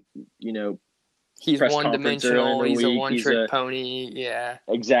 He's press one-dimensional. He's a one-trick pony. Yeah.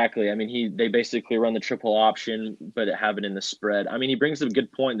 Exactly. I mean, they basically run the triple option, but have it in the spread. I mean, he brings up a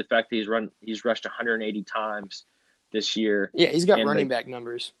good point. The fact that he's rushed 180 times this year. Yeah, he's got running back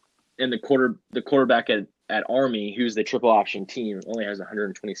numbers. And the quarterback at Army, who's the triple option team, only has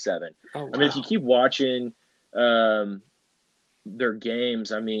 127. Oh, wow. I mean, if you keep watching their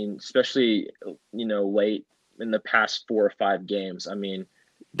games, I mean, especially late in the past 4 or 5 games, I mean,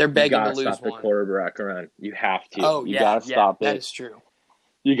 they're begging to lose one. You got to stop the quarterback run. You have to. Oh, you got to stop it. That is true.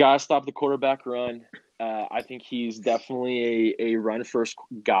 You got to stop the quarterback run. I think he's definitely a run-first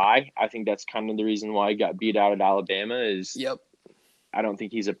guy. I think that's kind of the reason why he got beat out at Alabama is I don't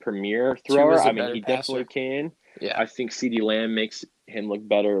think he's a premier thrower. I mean, he definitely can. Yeah. I think CeeDee Lamb makes him look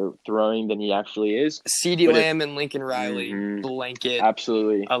better throwing than he actually is. CeeDee Lamb and Lincoln Riley blanket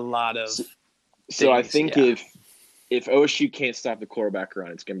absolutely a lot of So I think if OSU can't stop the quarterback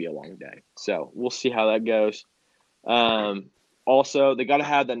run, it's going to be a long day. So we'll see how that goes. Also, they got to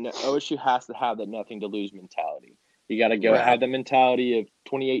have OSU has to have that nothing to lose mentality. You got to go have the mentality of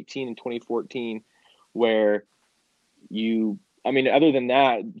 2018 and 2014 where other than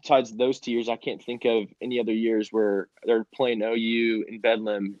that, besides those 2 years, I can't think of any other years where they're playing OU in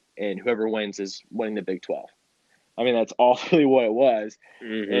Bedlam and whoever wins is winning the Big 12. I mean, that's ultimately what it was.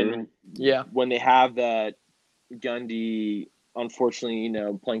 Mm-hmm. And when they have that Gundy, unfortunately,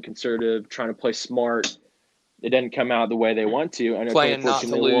 playing conservative, trying to play smart, it doesn't come out the way they want to. I know playing not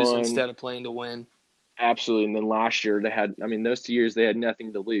to lose instead of playing to win. Absolutely. And then last year those 2 years they had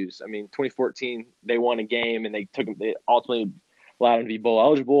nothing to lose. I mean, 2014 they won a game and they ultimately allowed them to be bowl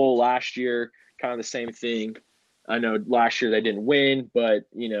eligible. Last year, kind of the same thing. I know last year they didn't win, but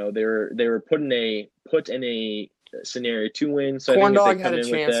they were put in a scenario to win. So Corn Dog had a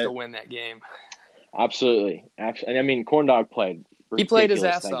chance to win that game. Absolutely. And I mean, Corn Dog played. He played his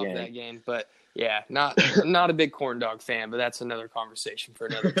ass off that game, but yeah, not a big Corn Dog fan, but that's another conversation for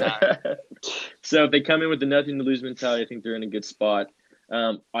another time. So if they come in with the nothing to lose mentality, I think they're in a good spot.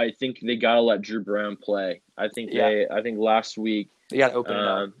 I think they gotta let Drew Brown play. I think last week they gotta open it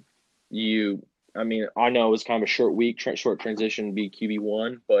up. I know it was kind of a short week, short transition to be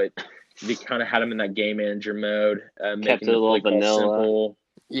QB1, but They kind of had him in that game manager mode, Kept making it the a little play call vanilla. simple.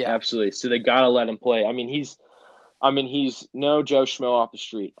 Yeah, Absolutely. So they gotta let him play. I mean, he's no Joe Schmo off the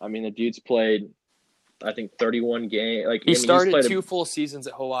street. I mean, the dude's played, I think, 31 games. he started he's played 2 full seasons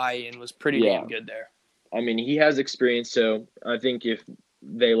at Hawaii and was pretty Yeah. damn good there. I mean, he has experience. So I think if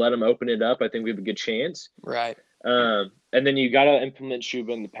they let him open it up, I think we have a good chance. Right. And then you gotta implement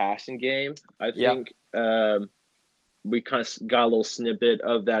Shuba in the passing game. I Yeah. think we kind of got a little snippet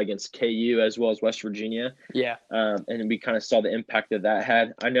of that against KU as well as West Virginia. Yeah. And we kind of saw the impact that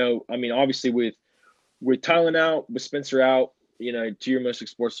had. I mean, obviously with Tylen out, with Spencer out, you know, 2 of your most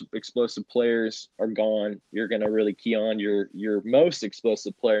explosive players are gone. You're going to really key on your most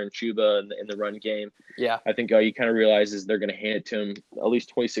explosive player in Chuba in the run game. Yeah. I think all you kind of realize is they're going to hand it to him at least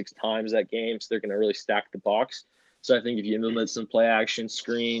 26 times that game, so they're going to really stack the box. So I think if you implement some play action,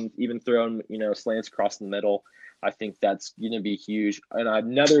 screen, even throwing, you know, slants across the middle, I think that's going to be huge. And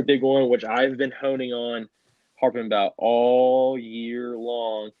another big one, which I've been harping about all year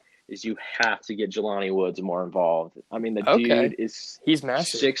long, is you have to get Jelani Woods more involved. I mean, the dude he's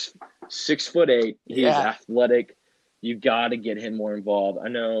massive. 6'8". He's athletic. You got to get him more involved. I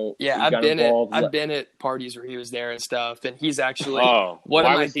know. Yeah, I've been at parties where he was there and stuff, and he's actually one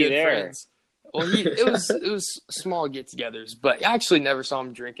of my good friends. Well, it was small get-togethers, but I actually never saw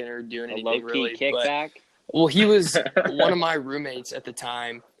him drinking or doing anything really. Kickback. Well, he was one of my roommates at the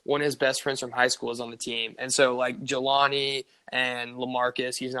time. One of his best friends from high school was on the team. And so, like, Jelani and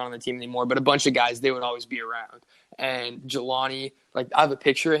LaMarcus, he's not on the team anymore, but a bunch of guys, they would always be around. And Jelani, like, I have a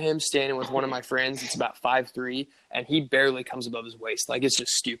picture of him standing with one of my friends. It's about 5'3", and he barely comes above his waist. Like, it's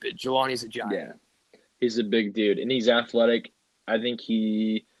just stupid. Jelani's a giant. Yeah, he's a big dude, and he's athletic. I think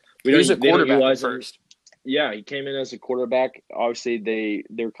he was a quarterback at first. Yeah, he came in as a quarterback. Obviously,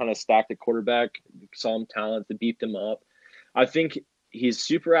 they're kind of stacked at quarterback. Saw him talent to beat them up. I think he's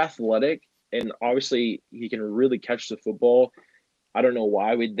super athletic, and obviously he can really catch the football. I don't know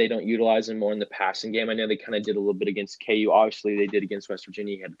why they don't utilize him more in the passing game. I know they kind of did a little bit against KU. Obviously, they did against West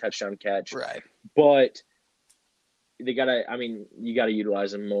Virginia. He had a touchdown catch. Right. But you got to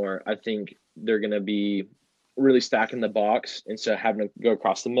utilize him more. I think they're going to be really stacking the box instead of having to go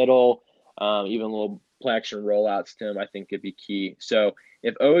across the middle, even a little play action rollouts to him, I think could be key. So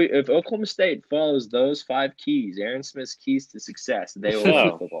if Oklahoma State follows those 5 keys, Aaron Smith's keys to success, they will win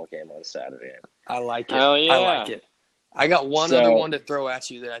the football game on Saturday. I like it. Hell yeah. I like it. I got other one to throw at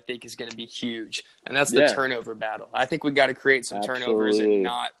you that I think is going to be huge, and that's the turnover battle. I think we got to create some turnovers and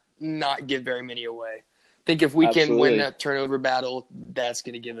not give very many away. I think if we can win that turnover battle, that's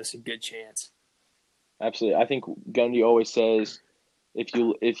going to give us a good chance. Absolutely. I think Gundy always says, if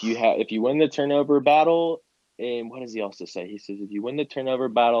you win the turnover battle, and what does he also say? He says, if you win the turnover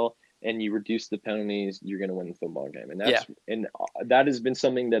battle and you reduce the penalties, you're going to win the football game. And that has been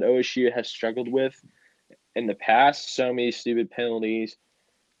something that OSU has struggled with in the past. So many stupid penalties,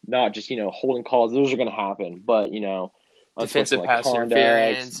 not just, holding calls. Those are going to happen, but, defensive pass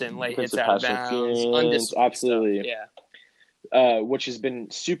interference and late hits out of bounds. Absolutely. Yeah. Which has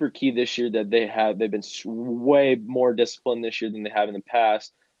been super key this year that they've been way more disciplined this year than they have in the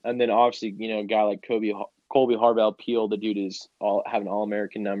past. And then obviously, a guy like Colby Harvell-Peel, the dude is having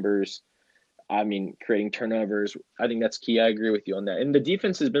All-American numbers. I mean, creating turnovers. I think that's key. I agree with you on that. And the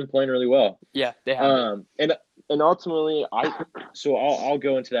defense has been playing really well. Yeah, they have. And ultimately, I'll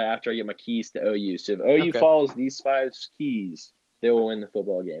go into that after I get my keys to OU. So if OU follows these 5 keys, they will win the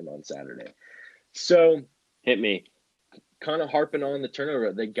football game on Saturday. So hit me. Kind of harping on the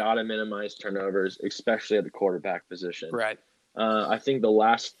turnover, they got to minimize turnovers, especially at the quarterback position. Right. I think the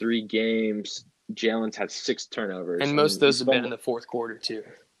last 3 games, Jalen's had 6 turnovers. And most of those have been in the fourth quarter, too.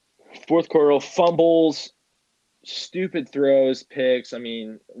 Fourth quarter, fumbles, stupid throws, picks. I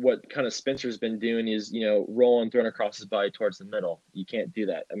mean, what kind of Spencer's been doing is, rolling, throwing across his body towards the middle. You can't do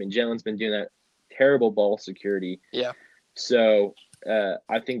that. I mean, Jalen's been doing that. Terrible ball security. Yeah. So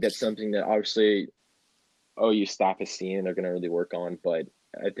I think that's something that obviously OU staff is seeing they're going to really work on. But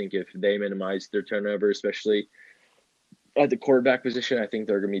I think if they minimize their turnover, especially at the quarterback position, I think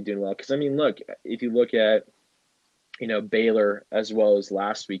they're going to be doing well. Because, I mean, look, if you look at, Baylor as well as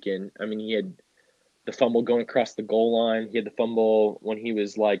last weekend, I mean, he had the fumble going across the goal line. He had the fumble when he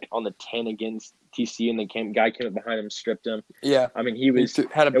was like on the 10 against TCU, and the guy came up behind him, stripped him. Yeah. I mean, he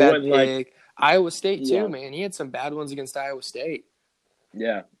had a bad pick. Iowa State too, man. He had some bad ones against Iowa State.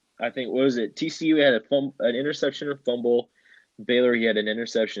 Yeah. I think, what was it? TCU had an interception and fumble. Baylor, he had an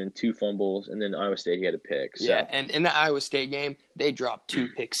interception and 2 fumbles, and then Iowa State, he had a pick. So. Yeah, and in the Iowa State game, they dropped 2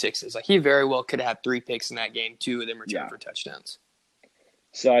 pick sixes. Like, he very well could have had 3 picks in that game, 2 of them returned for touchdowns.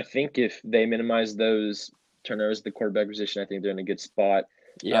 So I think if they minimize those turnovers at the quarterback position, I think they're in a good spot.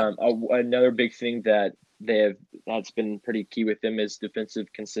 Yeah. Another big thing that's been pretty key with them is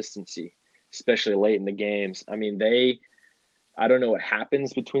defensive consistency, especially late in the games. I mean, I don't know what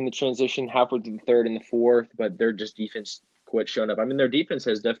happens between the transition halfway through the third and the fourth, but their just defense quit showing up. I mean, their defense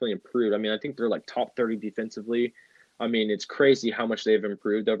has definitely improved. I mean, I think they're like top 30 defensively. I mean, it's crazy how much they've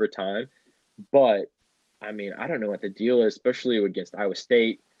improved over time. But, I mean, I don't know what the deal is, especially against Iowa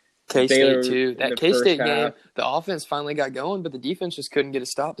State. K-State, too. That K-State game, the offense finally got going, but the defense just couldn't get a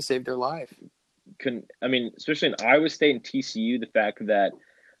stop to save their life. Especially in Iowa State and TCU, the fact that,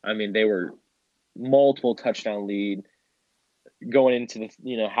 I mean, they were multiple touchdown lead going into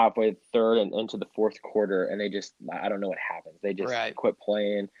the halfway third and into the fourth quarter, and I don't know what happens. They just quit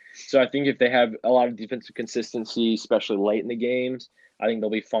playing. So I think if they have a lot of defensive consistency, especially late in the games, I think they'll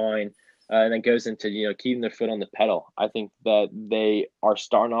be fine. And it goes into keeping their foot on the pedal. I think that they are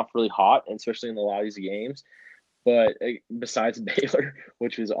starting off really hot, and especially in a lot of these games. But besides Baylor,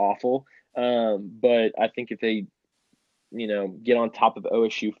 which was awful, but I think if they get on top of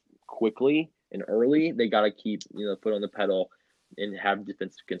OSU quickly and early, they got to keep foot on the pedal and have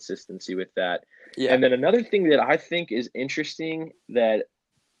defensive consistency with that. Yeah. And then another thing that I think is interesting that,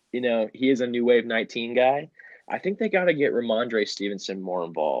 he is a new wave 19 guy. I think they got to get Ramondre Stevenson more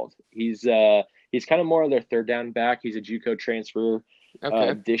involved. He's kind of more of their third down back. He's a JUCO transfer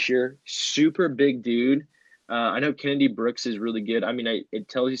this year. Super big dude. I know Kennedy Brooks is really good. I mean, it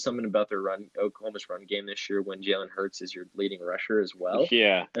tells you something about their Oklahoma's run game this year when Jalen Hurts is your leading rusher as well.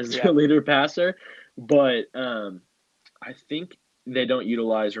 Yeah. As your leader passer. But I think they don't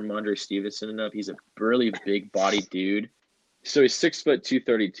utilize Ramondre Stevenson enough. He's a really big body dude. So he's 6 foot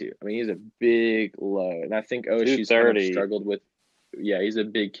 232. I mean, he's a big load. And I think OSU's kind of struggled with he's a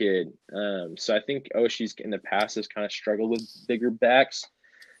big kid. So I think OSU's in the past has kind of struggled with bigger backs.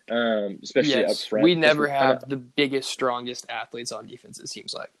 Especially up front. We never have the biggest, strongest athletes on defense, it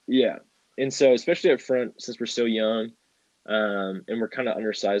seems like. Yeah. And so especially up front, since we're so young, and we're kind of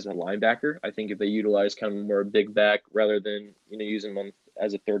undersized on linebacker, I think if they utilize kind of more a big back rather than using them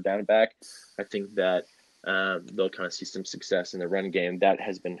as a third down back, I think that they'll kind of see some success in the run game. That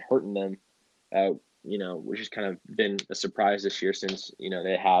has been hurting them, which has kind of been a surprise this year since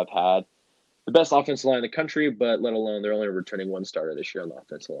they have had the best offensive line in the country, but let alone they're only returning one starter this year on the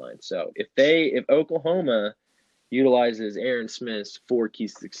offensive line. So if Oklahoma utilizes Aaron Smith's 4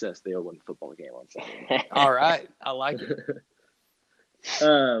 keys to success, they'll win the football game on Sunday. All right, I like it.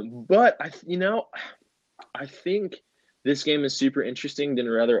 But I think this game is super interesting than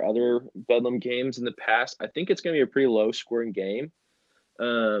other Bedlam games in the past. I think it's going to be a pretty low scoring game.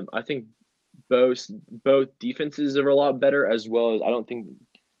 I think both defenses are a lot better, as well as I don't think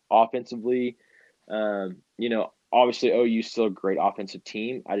offensively, obviously OU's still a great offensive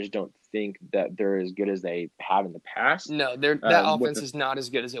team. I just don't think that they're as good as they have in the past. No, that offense is not as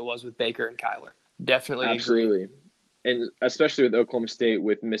good as it was with Baker and Kyler. Definitely absolutely agree. And especially with Oklahoma State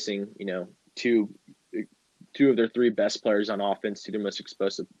with missing, two of their 3 best players on offense, 2 of their most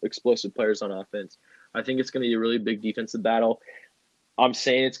explosive players on offense. I think it's going to be a really big defensive battle. I'm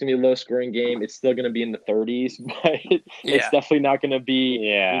saying it's going to be a low-scoring game. It's still going to be in the 30s, but it's definitely not going to be,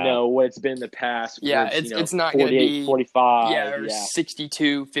 what it's been in the past. Yeah, it's not going to be 45. Yeah, or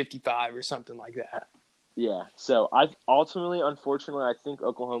 62-55 or something like that. Yeah, so unfortunately, I think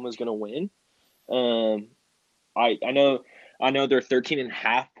Oklahoma is going to win. I know they're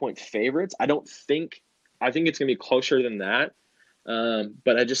 13.5-point favorites. I think it's going to be closer than that.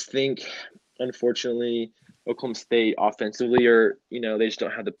 But I just think, unfortunately, Oklahoma State offensively they just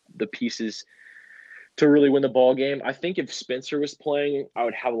don't have the pieces to really win the ball game. I think if Spencer was playing, I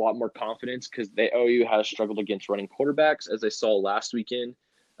would have a lot more confidence because OU has struggled against running quarterbacks, as I saw last weekend.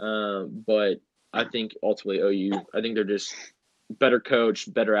 But I think ultimately I think they're just better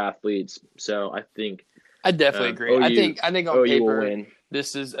coached, better athletes. So I definitely agree. I think on OU paper,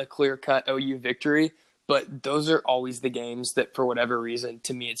 this is a clear-cut OU victory. But those are always the games that, for whatever reason,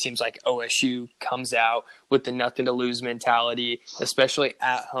 to me, it seems like OSU comes out with the nothing to lose mentality, especially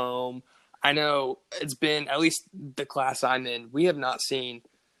at home. I know it's been, at least the class I'm in, we have not seen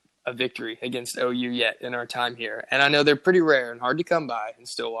a victory against OU yet in our time here. And I know they're pretty rare and hard to come by in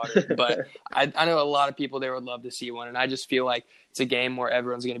Stillwater. But I know a lot of people there would love to see one. And I just feel like it's a game where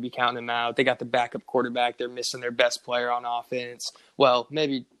everyone's going to be counting them out. They got the backup quarterback. They're missing their best player on offense. Well,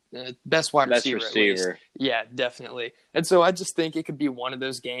 maybe best wide receiver. At least. Yeah, definitely. And so I just think it could be one of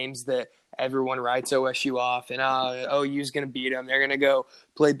those games that everyone writes OSU off and OU's going to beat them. They're going to go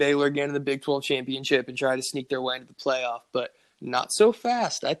play Baylor again in the Big 12 championship and try to sneak their way into the playoff. But not so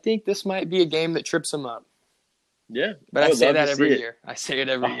fast. I think this might be a game that trips them up. Yeah. But I say that every year. I say it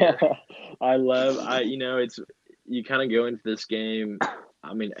every year. you kind of go into this game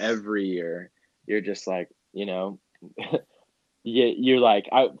I mean, every year you're just like, you're like,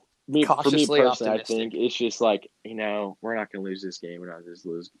 for me Cautiously personally, I optimistic. think it's just like, we're not going to lose this game. We're not just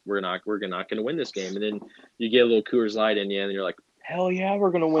lose. We're not going to win this game. And then you get a little Coors Light in you, and you're like, hell yeah,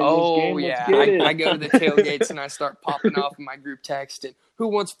 we're going to win this game. Let's get it. I go to the tailgates and I start popping off in my group text and who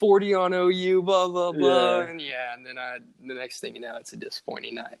wants 40 on OU, blah, blah, blah. And then the next thing you know, it's a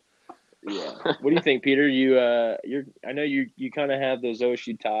disappointing night. Yeah. What do you think, Peter? I know you kind of have those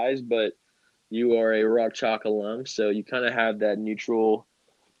OSU ties, but you are a Rock Chalk alum, so you kind of have that neutral.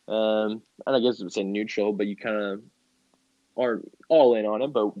 I guess I would say neutral, but you kind of aren't all in on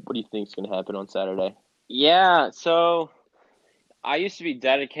it. But what do you think is going to happen on Saturday? Yeah, so I used to be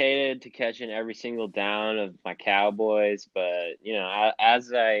dedicated to catching every single down of my Cowboys, but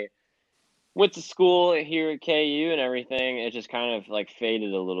as I went to school here at KU and everything, it just kind of like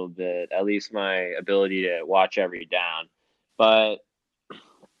faded a little bit, at least my ability to watch every down. But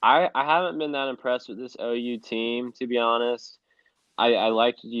I haven't been that impressed with this OU team, to be honest. I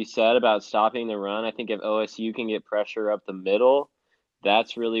liked what you said about stopping the run. I think if OSU can get pressure up the middle,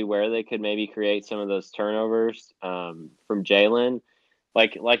 that's really where they could maybe create some of those turnovers from Jalen.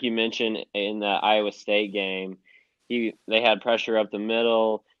 Like you mentioned in the Iowa State game, they had pressure up the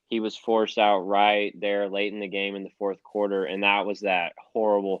middle. He was forced out right there late in the game in the fourth quarter, and that was that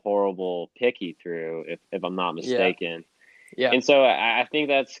horrible pick he threw, if I'm not mistaken. Yeah. And so I think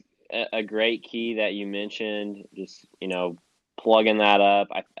that's a great key that you mentioned, just, plugging that up.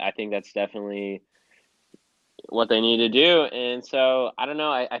 I think that's definitely what they need to do. And so I don't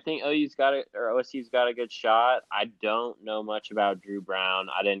know. I think OSU's got a good shot. I don't know much about Drew Brown.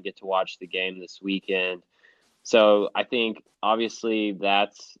 I didn't get to watch the game this weekend. So I think obviously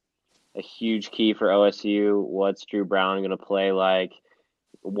that's a huge key for OSU. What's Drew Brown going to play like?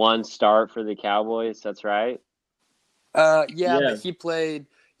 One start for the Cowboys. That's right. But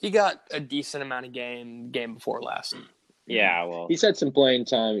he got a decent amount of game before last. Yeah, well, he's had some playing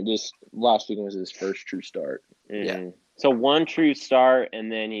time. Just last weekend was his first true start. Mm-hmm. Yeah. So one true start,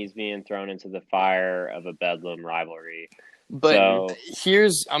 and then he's being thrown into the fire of a Bedlam rivalry. But I'm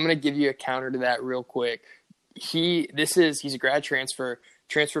going to give you a counter to that real quick. He's a grad transfer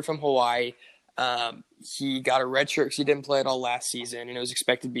from Hawaii. He got a red shirt because he didn't play at all last season, and it was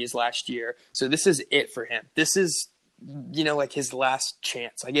expected to be his last year. So this is it for him. This is, like his last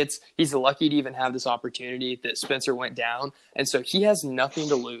chance. Like he's lucky to even have this opportunity that Spencer went down. And so he has nothing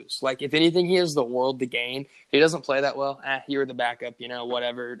to lose. Like if anything, he has the world to gain. If he doesn't play that well, you're the backup,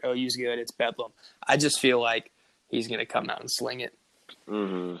 whatever. OU's good. It's Bedlam. I just feel like he's going to come out and sling it.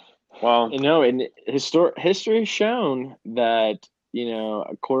 Mm-hmm. Well, and history has shown that,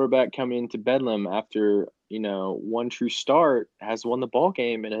 a quarterback coming into Bedlam after, one true start has won the ball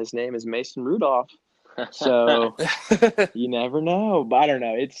game, and his name is Mason Rudolph. So you never know. But I don't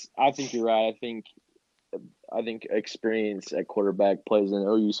know. I think you're right. I think experience at quarterback plays in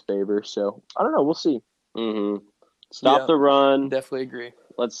OU's favor. So I don't know. We'll see. Mm-hmm. Stop the run. Definitely agree.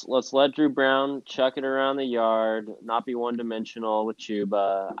 Let's let Drew Brown chuck it around the yard, not be one-dimensional with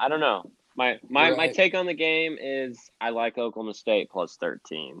Chuba. I don't know. My take on the game is I like Oklahoma State plus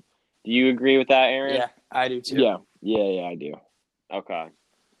 13. Do you agree with that, Aaron? Yeah, I do too. Yeah, I do. Okay.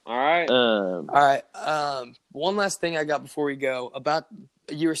 All right. All right. One last thing I got before we go about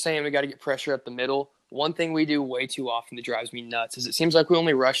you were saying we got to get pressure up the middle. One thing we do way too often that drives me nuts is it seems like we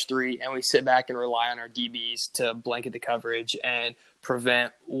only rush 3 and we sit back and rely on our DBs to blanket the coverage and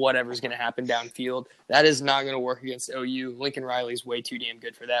prevent whatever's going to happen downfield. That is not going to work against OU. Lincoln Riley's way too damn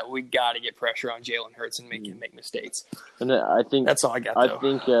good for that. We got to get pressure on Jalen Hurts and make him make mistakes. And I think that's all I got. Though. I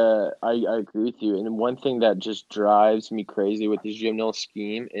think I agree with you. And one thing that just drives me crazy with this Jim Knowles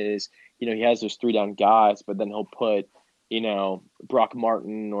scheme is, he has those 3 down guys, but then he'll put, Brock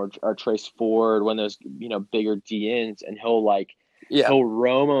Martin or Trace Ford, one of those, bigger DNs, and he'll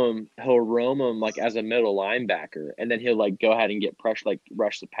roam them like as a middle linebacker, and then he'll go ahead and get pressure,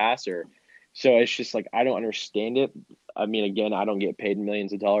 rush the passer. So it's just I don't understand it. I mean, again, I don't get paid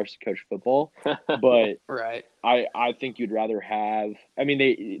millions of dollars to coach football, but right. I think you'd rather have. I mean,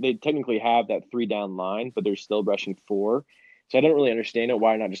 they technically have that 3 down line, but they're still rushing 4. So I don't really understand it.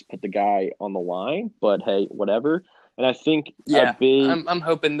 Why not just put the guy on the line? But hey, whatever. And I think I'm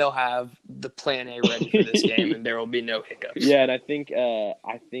hoping they'll have the plan A ready for this game, and there will be no hiccups. Yeah, and I think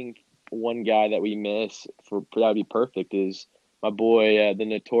one guy that we miss for that would be perfect is my boy, the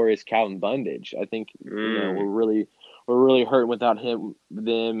notorious Calvin Bundage. I think we're really hurting without him.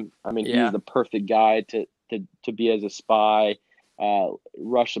 I mean, he's the perfect guy to be as a spy,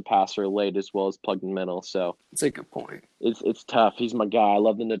 rush the passer late as well as plug in the middle. So it's a good point. It's tough. He's my guy. I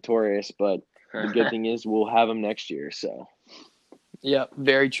love the notorious, but the good thing is we'll have him next year. So Yeah,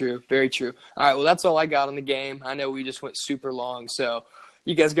 very true. Very true. All right, well, that's all I got on the game. I know we just went super long, so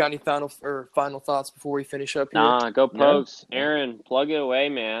you guys got any final thoughts before we finish up here? Nah, go Pokes. No. Aaron, plug it away,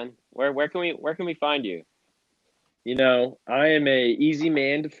 man. Where can we find you? I am a easy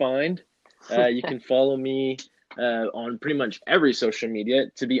man to find. You can follow me on pretty much every social media.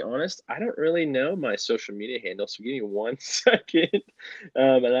 To be honest, I don't really know my social media handle, so give me 1 second,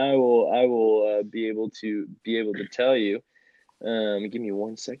 and I will be able to tell you. Give me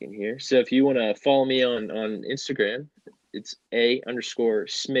 1 second here. So if you want to follow me on Instagram, it's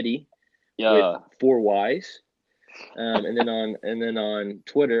 _Smitty with 4 Y's. And then on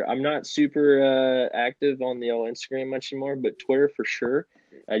Twitter, I'm not super active on the old Instagram much anymore, but Twitter for sure.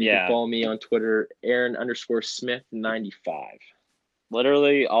 You can follow me on Twitter, Aaron_Smith95.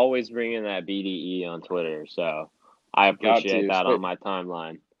 Literally always bringing that BDE on Twitter, so I appreciate that on my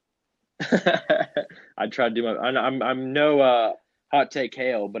timeline. I try to do my. I'm no hot take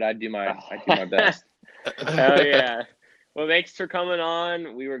hail, but I do my best. Hell yeah. Well, thanks for coming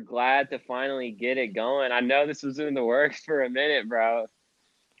on. We were glad to finally get it going. I know this was in the works for a minute, bro.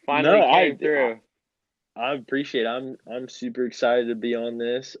 Finally came through. I appreciate it. I'm super excited to be on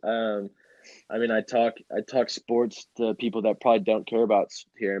this. I talk sports to people that probably don't care about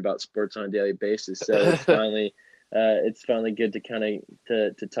hearing about sports on a daily basis. So it's finally good to kind of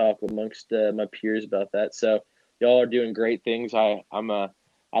to talk amongst my peers about that. So y'all are doing great things. I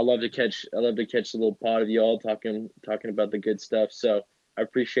love to catch a little pod of y'all talking about the good stuff. So I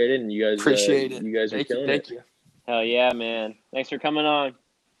appreciate it, and you guys appreciate it. You guys are killing it. Thank you. Hell yeah, man! Thanks for coming on.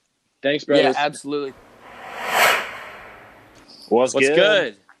 Thanks, brothers. Yeah, absolutely. What's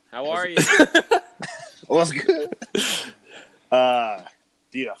good? How are you? What's good?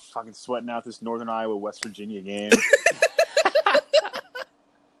 Dude, I'm fucking sweating out this Northern Iowa West Virginia game.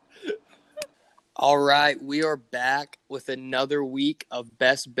 All right, we are back with another week of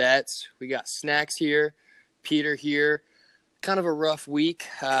best bets. We got Snacks here, Peter here. Kind of a rough week.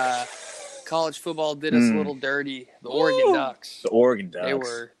 College football did us a little dirty. The Oregon Ducks. The Oregon Ducks. They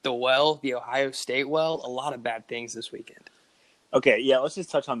were the Ohio State well. A lot of bad things this weekend. Okay, yeah, let's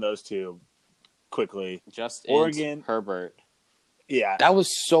just touch on those two quickly. Just Oregon, Herbert. Yeah. That was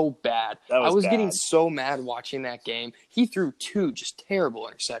so bad. I was bad. getting so mad watching that game. He threw 2 just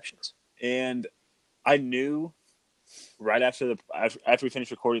terrible interceptions. And I knew right after we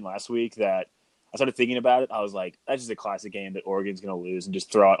finished recording last week that I started thinking about it. I was like, that's just a classic game that Oregon's going to lose and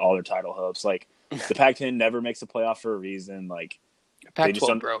just throw out all their title hopes. Like, the Pac-10 never makes a playoff for a reason. Like,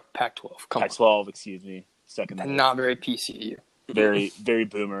 Pac-12, bro. Pac-12. Come on. Pac-12, excuse me. Second. Not very PC of you. Very, very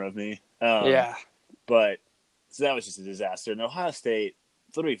boomer of me. Yeah. But so that was just a disaster. And Ohio State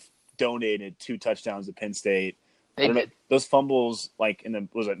literally donated 2 touchdowns to Penn State. They did. Those fumbles, like,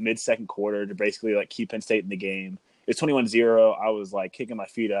 mid-second quarter to basically, like, keep Penn State in the game. It's 21-0. I was, like, kicking my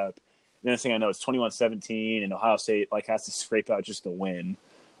feet up. The next thing I know, it's 21-17, and Ohio State, like, has to scrape out just the win,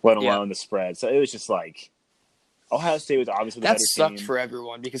 let alone the spread. So it was just, like, Ohio State was obviously the better team. That sucked for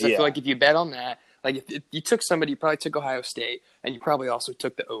everyone because I feel like if you bet on that, like, if you took somebody, you probably took Ohio State, and you probably also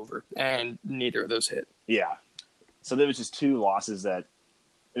took the over, and neither of those hit. Yeah. So there was just 2 losses that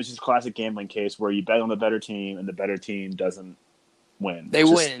it was just a classic gambling case where you bet on the better team and the better team doesn't win. They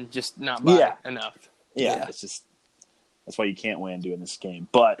win, just not by enough. Yeah, it's just that's why you can't win doing this game.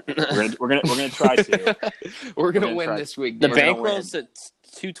 But we're gonna try to. we're gonna win this week. The bankroll's at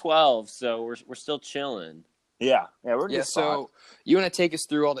 212, so we're still chilling. Yeah, we're just so you want to take us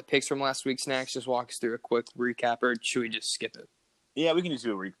through all the picks from last week's Snacks? Just walk us through a quick recap, or should we just skip it? Yeah, we can just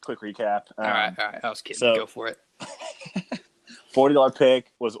do a quick recap. All right. I was kidding. Go for it. $40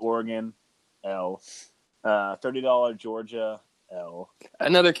 pick was Oregon, L. $30 Georgia, L.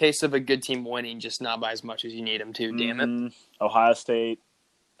 Another case of a good team winning, just not by as much as you need them to. Damn it. Ohio State,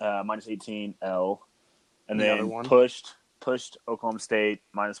 -18, L. And then pushed Oklahoma State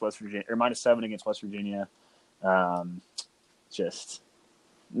minus West Virginia or -7 against West Virginia. Just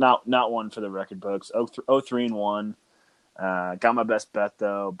not one for the record books. 0-3-1. Got my best bet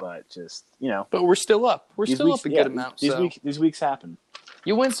though, but just But we're still up. We're still up a good amount. These weeks happen.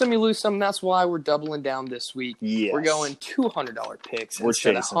 You win some, you lose some. That's why we're doubling down this week. Yes. We're going $200 picks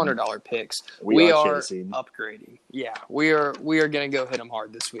instead of $100 picks. We are chasing. Upgrading. Yeah, we are gonna go hit them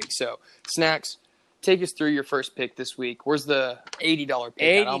hard this week. So Snacks, take us through your first pick this week. Where's the $80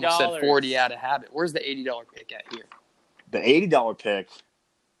 pick? I almost said 40 out of habit. Where's the $80 pick at here? The $80 pick.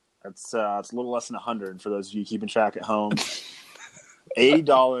 It's a little less than 100 for those of you keeping track at home.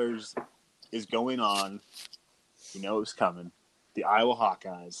 $80 is going on. You know it's coming. The Iowa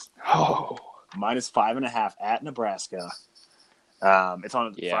Hawkeyes. Oh. -5.5 at Nebraska. It's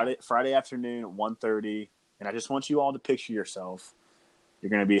on Friday afternoon at 1:30. And I just want you all to picture yourself You're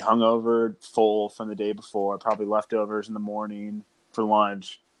going to be hungover, full from the day before, probably leftovers in the morning for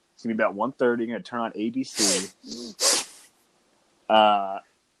lunch. It's going to be about 1:30. You're going to turn on ABC.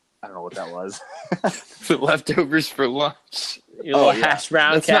 I don't know what that was. The leftovers for lunch. Your little hash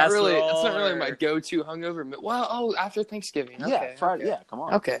brown That's not casserole. really my go-to hungover. Well, after Thanksgiving. Okay, yeah, Friday. Okay. Yeah, come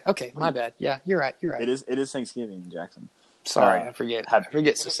on. Okay, my bad. Yeah, you're right. It is Thanksgiving in Jackson. Sorry, I forget. I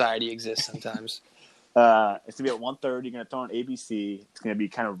forget society exists sometimes. It's going to be at 1:30. You're going to throw on ABC. It's going to be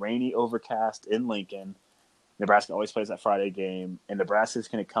kind of rainy, overcast in Lincoln. Nebraska always plays that Friday game, and Nebraska's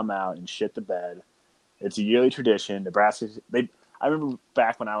going to come out and shit the bed. It's a yearly tradition. I remember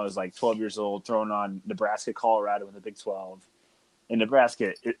back when I was like 12 years old throwing on Nebraska, Colorado in the Big 12. In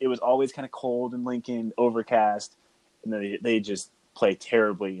Nebraska, it was always kind of cold in Lincoln, overcast, and they just play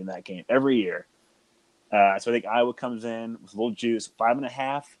terribly in that game every year. So I think Iowa comes in with a little juice,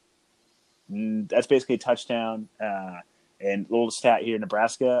 5.5. That's basically a touchdown. And a little stat here: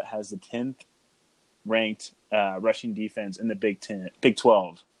 Nebraska has the 10th ranked rushing defense in the Big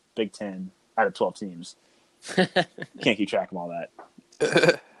 12 out of 12 teams. Can't keep track of all that.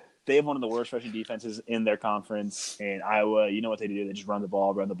 They have one of the worst rushing defenses in their conference. And Iowa, you know what they do? They just run the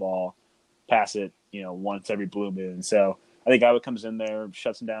ball, pass it, once every blue moon. So I think Iowa comes in there,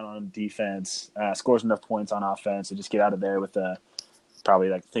 shuts them down on defense, scores enough points on offense to just get out of there with probably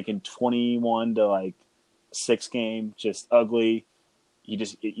like thinking 21 to 6 game, just ugly. You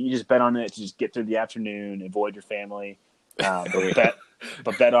just bet on it to just get through the afternoon, avoid your family,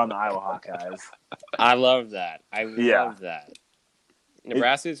 but bet on the Iowa Hawkeyes. I love that. Love that.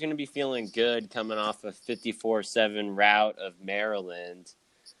 Nebraska is going to be feeling good coming off a 54-7 rout of Maryland.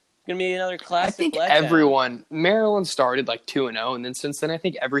 It's going to be another classic. I think Maryland started 2-0, and then since then I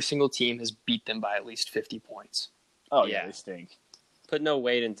think every single team has beat them by at least 50 points. Oh yeah, they stink. Put no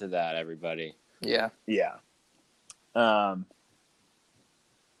weight into that, everybody. Yeah. Yeah. So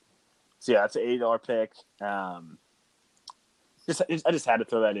yeah, it's an $80 pick. I just had to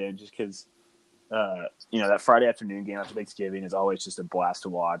throw that in just because, that Friday afternoon game after Thanksgiving is always just a blast to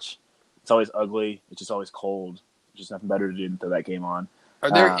watch. It's always ugly. It's just always cold. There's just nothing better to do than throw that game on.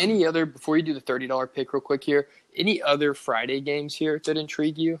 Are there any other, before you do the $30 pick real quick here, any other Friday games here that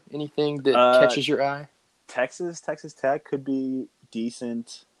intrigue you? Anything that catches your eye? Texas Tech could be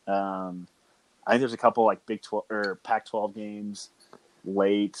decent. I think there's a couple Big 12 or Pac-12 games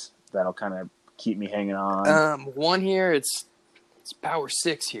late that'll kind of keep me hanging on. One here, it's Power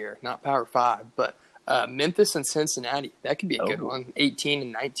 6 here, not Power 5, but Memphis and Cincinnati. That could be a good one. 18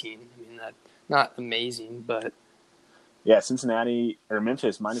 and 19. I mean, that not amazing, but yeah, Cincinnati or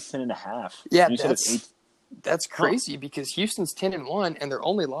Memphis -10.5. Yeah, that's crazy because Houston's 10-1 and their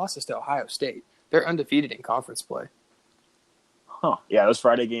only loss is to Ohio State. They're undefeated in conference play. Huh. Yeah, those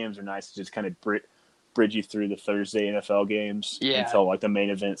Friday games are nice to just kind of bridge you through the Thursday NFL games until the main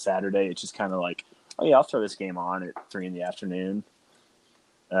event Saturday. It's just kind of I'll throw this game on at 3 p.m.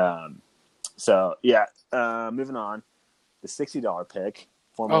 So yeah, moving on, the $60 pick,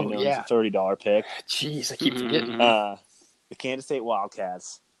 formerly known as the $30 pick. Jeez, I keep forgetting. The Kansas State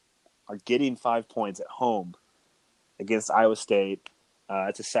Wildcats are getting 5 points at home against Iowa State.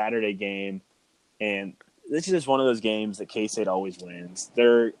 It's a Saturday game, and this is just one of those games that K-State always wins.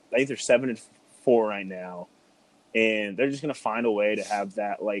 I think they're 7-4 right now, and they're just going to find a way to have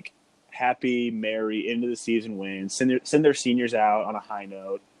that happy, merry end of the season win. Send their seniors out on a high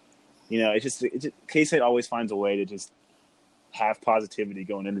note. It's just K-State always finds a way to just have positivity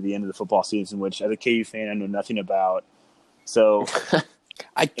going into the end of the football season, which as a KU fan I know nothing about. So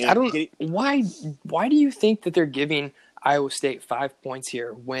I don't. Why do you think that they're giving Iowa State 5 points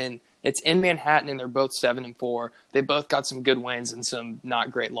here when it's in Manhattan and they're both 7-4? They both got some good wins and some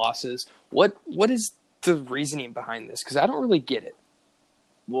not great losses. What is the reasoning behind this? Because I don't really get it.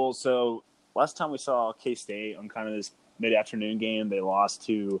 Well, so last time we saw K-State on kind of this mid-afternoon game, they lost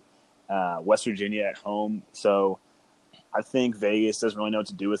to West Virginia at home. So I think Vegas doesn't really know what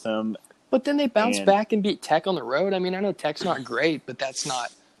to do with them. But then they bounced back and beat Tech on the road. I mean, I know Tech's not great, but that's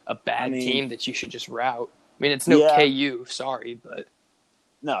not a bad team that you should just rout. I mean, it's no KU, sorry, but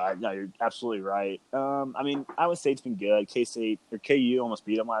no, you're absolutely right. Iowa State's been good. K-State or KU almost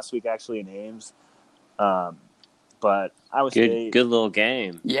beat them last week, actually, in Ames. But Iowa State, good little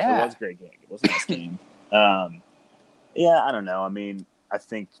game. Yeah, it was a great game. It was a nice game. I don't know. I mean, I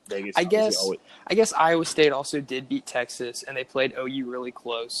think Vegas. I guess Iowa State also did beat Texas, and they played OU really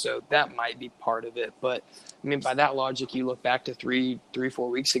close, so that might be part of it. But I mean, by that logic, you look back to 4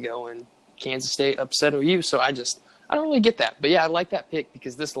 weeks ago, and Kansas State upset OU. So I don't really get that. But yeah, I like that pick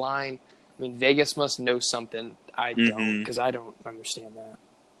because this line. I mean, Vegas must know something I don't, because I don't understand that.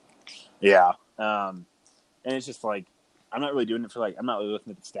 Yeah, and it's just I'm not really doing it for I'm not really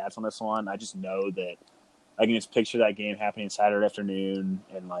looking at the stats on this one. I just know that I can just picture that game happening Saturday afternoon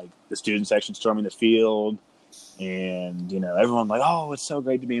and the student section storming the field and, everyone oh, it's so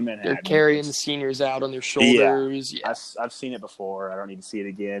great to be in Manhattan. They're carrying the seniors out on their shoulders. Yeah. I've seen it before. I don't need to see it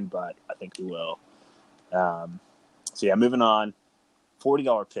again, but I think we will. So moving on.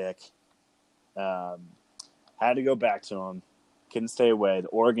 $40 pick. Had to go back to them. Couldn't stay away. The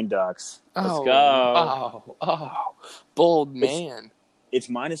Oregon Ducks. Let's go. Bold man. It's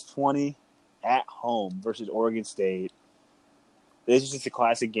minus 20 at home versus Oregon State. This is just a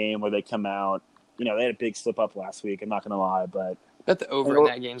classic game where they come out. They had a big slip up last week. I'm not going to lie, but I bet the over in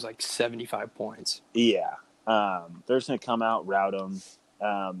that game is 75 points. Yeah. They're just going to come out, rout them.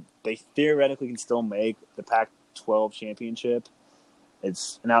 They theoretically can still make the Pac-12 championship.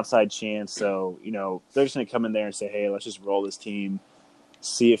 It's an outside chance, so they're just going to come in there and say, "Hey, let's just roll this team,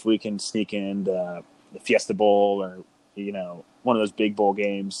 see if we can sneak in the Fiesta Bowl or one of those big bowl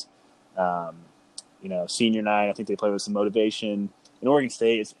games." Senior night, I think they play with some motivation. In Oregon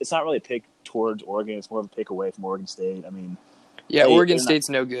State, it's not really a pick towards Oregon; it's more of a pick away from Oregon State. I mean, Oregon State's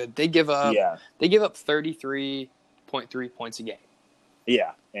no good. They give up. Yeah. They give up 33.3 points a game.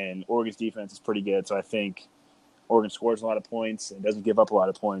 Yeah, and Oregon's defense is pretty good, so I think Oregon scores a lot of points and doesn't give up a lot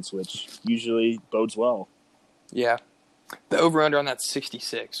of points, which usually bodes well. Yeah. The over-under on that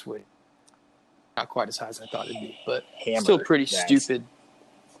 66 would not quite as high as I thought it'd be, but still pretty stupid.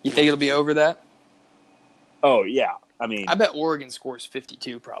 You think it'll be over that? Oh, yeah. I mean, I bet Oregon scores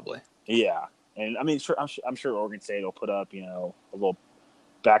 52 probably. Yeah. And, I mean, I'm sure Oregon State will put up, a little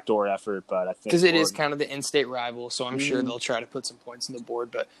backdoor effort, but I think because it is kind of the in-state rival, so I'm sure they'll try to put some points on the board.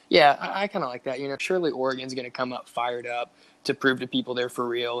 But yeah, I kind of like that. Surely Oregon's going to come up fired up to prove to people they're for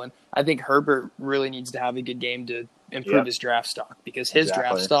real, and I think Herbert really needs to have a good game to improve his draft stock because his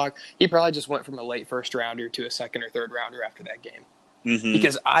draft stock, he probably just went from a late first rounder to a second or third rounder after that game. Mm-hmm.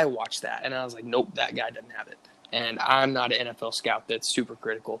 Because I watched that and I was like, nope, that guy doesn't have it. And I'm not an NFL scout that's super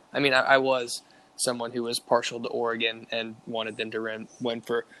critical. I mean, I was someone who was partial to Oregon and wanted them to win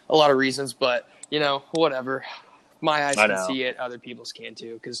for a lot of reasons, but whatever. My eyes can see it, other people's can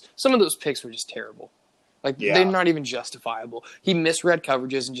too, because some of those picks were just terrible. They're not even justifiable. He misread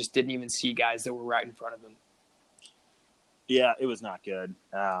coverages and just didn't even see guys that were right in front of him. Yeah, it was not good.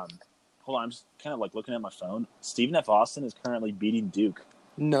 Hold on, I'm just kind of looking at my phone. Stephen F. Austin is currently beating Duke.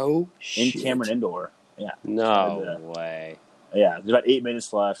 No in Cameron Indoor. Yeah. No way. Yeah, there's about 8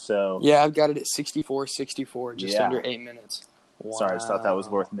 minutes left, so... Yeah, I've got it at 64, just under 8 minutes. Wow. Sorry, I just thought that was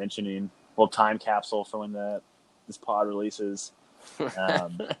worth mentioning. Little time capsule for when this pod releases.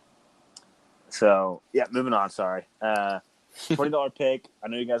 So, yeah, moving on, sorry. $20 pick. I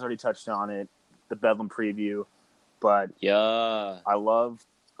know you guys already touched on it, the Bedlam preview, but I love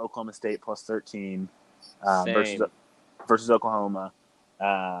Oklahoma State plus 13 versus Oklahoma.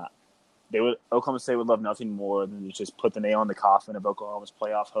 Oklahoma State would love nothing more than to just put the nail in the coffin of Oklahoma's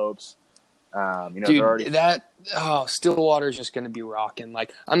playoff hopes. Dude, Stillwater is just going to be rocking.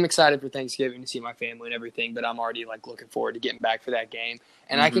 I'm excited for Thanksgiving to see my family and everything, but I'm already looking forward to getting back for that game.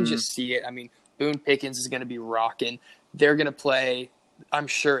 And I can just see it. I mean, Boone Pickens is going to be rocking. They're going to play, I'm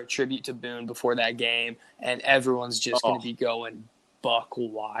sure, a tribute to Boone before that game, and everyone's just going to be going buck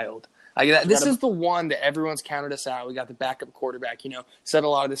wild. This is the one that everyone's counted us out. We got the backup quarterback, said a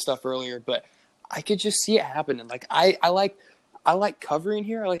lot of this stuff earlier, but I could just see it happening. I like covering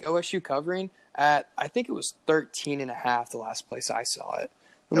here. I like OSU covering at, I think it was 13.5 the last place I saw it.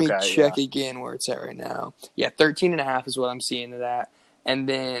 Let me check again where it's at right now. Yeah, 13.5 is what I'm seeing of that. And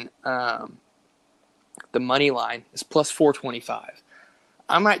then the money line is plus 425.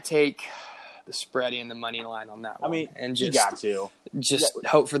 I might take the spread and the money line on that one. I mean, and you got to. Just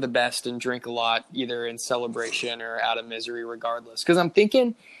hope for the best and drink a lot, either in celebration or out of misery, regardless. Because I'm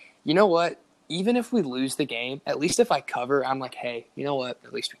thinking, you know what? Even if we lose the game, at least if I cover, I'm like, hey, you know what?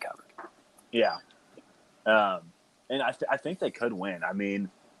 At least we covered. Yeah. And I think they could win. I mean,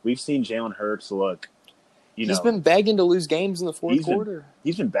 we've seen Jalen Hurts look, he's been begging to lose games in the fourth quarter.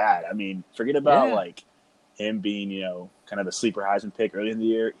 He's been bad. I mean, forget about him being, kind of a sleeper Heisman pick early in the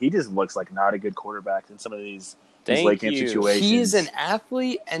year. He just looks like not a good quarterback in some of these late game situations. He's an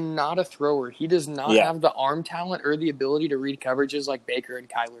athlete and not a thrower. He does not have the arm talent or the ability to read coverages like Baker and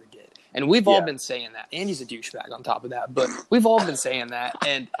Kyler did. And we've all been saying that. And he's a douchebag on top of that. But we've all been saying that.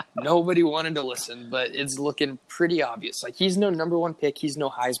 And nobody wanted to listen. But it's looking pretty obvious. He's no number one pick. He's no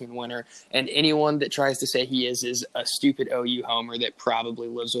Heisman winner. And anyone that tries to say he is a stupid OU homer that probably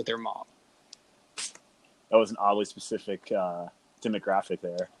lives with their mom. That was an oddly specific demographic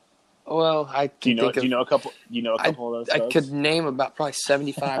there. Well, I can Do you know? think Do of, you know a couple? Of those? I folks? could name about probably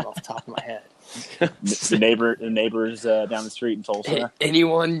 75 off the top of my head. the neighbors down the street in Tulsa.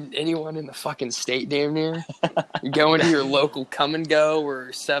 Anyone in the fucking state, damn near. You go into your local Come and Go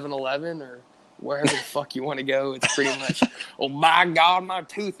or 7-Eleven or wherever the fuck you want to go. It's pretty much, oh my God, my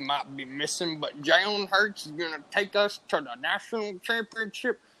tooth might be missing, but Jalen Hurts is gonna take us to the national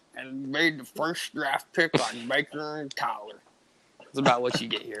championship and made the first draft pick like Baker and Tyler. That's about what you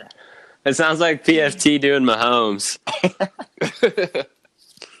get here. It sounds like PFT doing Mahomes.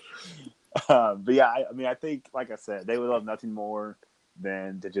 But yeah, I think, like I said, they would love nothing more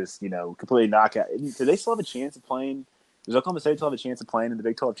than to just completely knock out. Do they still have a chance of playing? Does Oklahoma State still have a chance of playing in the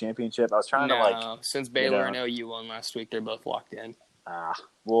Big 12 championship? I was trying to since Baylor and OU won last week, they're both locked in.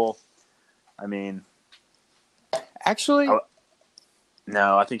 Well, I mean, actually,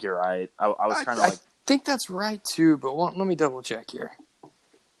 no, I think you're right. I was kind of I think that's right too, but let me double check here.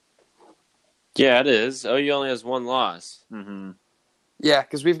 Yeah, it is. OU only has one loss. Mm-hmm. Yeah,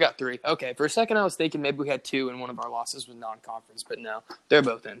 because we've got 3. Okay, for a second I was thinking maybe we had 2 and one of our losses was non-conference, but no, they're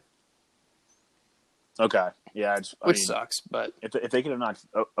both in. Okay, yeah, which sucks. But if they could have knocked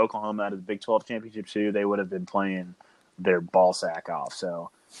Oklahoma out of the Big 12 championship too, they would have been playing their ball sack off.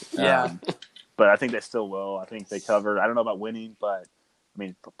 So yeah, but I think they still will. I think they covered. I don't know about winning, but I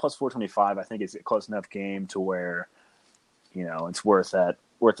mean, plus 425. I think it's a close enough game to where it's worth that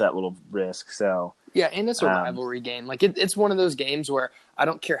little risk. So yeah, and it's a rivalry game. Like it's one of those games where I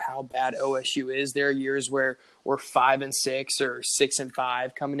don't care how bad OSU is. There are years where we're 5-6 or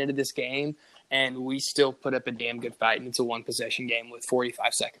 6-5 coming into this game, and we still put up a damn good fight, and it's a 1-possession game with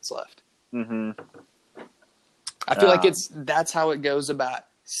 45 seconds left. Mm-hmm. I feel like that's how it goes about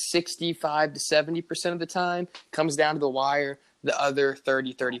 65 to 70% of the time. Comes down to the wire. The other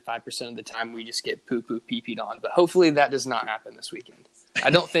 30-35% of the time, we just get pee-peed on. But hopefully that does not happen this weekend.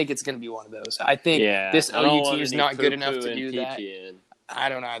 I don't think it's going to be one of those. I think this OU team is not good enough to do that. I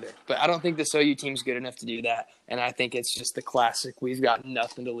don't either. But I don't think this OU team's good enough to do that. And I think it's just the classic, we've got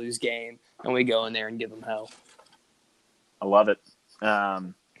nothing to lose game, and we go in there and give them hell. I love it.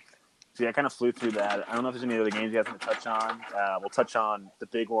 See, I kind of flew through that. I don't know if there's any other games you guys want to touch on. We'll touch on the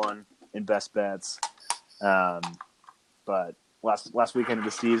big one in best bets. But last weekend of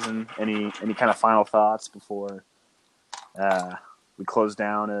the season, any kind of final thoughts before we close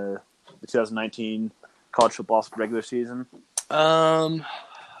down the 2019 college football regular season?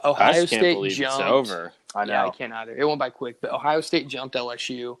 Ohio State jumped. It's over. I know. Yeah, I can't either. It went by quick, but Ohio State jumped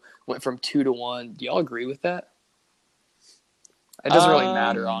LSU, went from 2-1. Do y'all agree with that? It doesn't really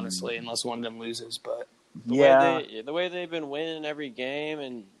matter, honestly, unless one of them loses. But the way they've been winning every game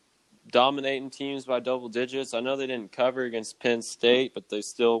and dominating teams by double digits. I know they didn't cover against Penn State, but they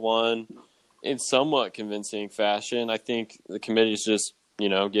still won in somewhat convincing fashion. I think the committee's just,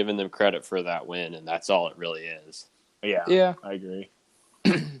 giving them credit for that win, and that's all it really is. Yeah, I agree.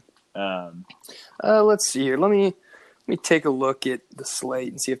 Let's see here. Let me take a look at the slate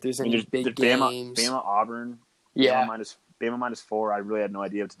and see if there's any big games. Bama Auburn. Yeah. Bama -4. I really had no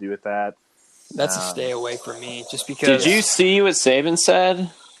idea what to do with that. That's a stay away from me, just because. Did you see what Saban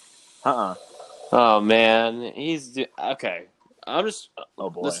said? Oh man, okay. Oh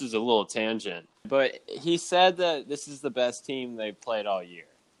boy. This is a little tangent, but he said that this is the best team they've played all year,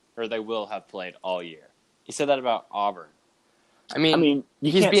 or they will have played all year. He said that about Auburn. I mean,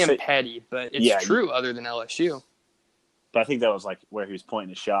 he's being petty, but it's true. Other than LSU, but I think that was like where he was pointing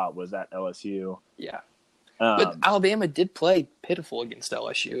the shot was at LSU. Yeah. But Alabama did play pitiful against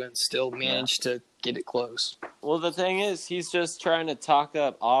LSU and still managed to get it close. Well, the thing is, he's just trying to talk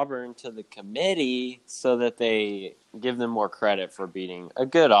up Auburn to the committee so that they give them more credit for beating a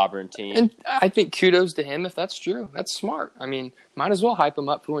good Auburn team. And I think kudos to him if that's true. That's smart. I mean, might as well hype him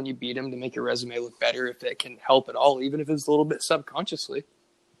up for when you beat him to make your resume look better if it can help at all, even if it's a little bit subconsciously.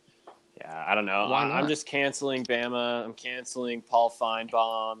 Yeah, I don't know. Why not? I'm just canceling Bama. I'm canceling Paul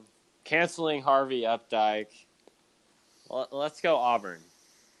Feinbaum. Canceling Harvey Updike. Well, let's go Auburn.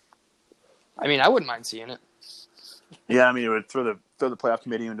 I mean, I wouldn't mind seeing it. Yeah, I mean, it would throw the playoff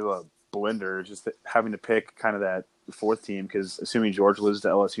committee into a blender, just having to pick kind of that fourth team, because assuming Georgia loses to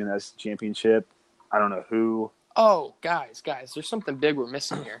LSU in that championship, I don't know who. Oh, guys, there's something big we're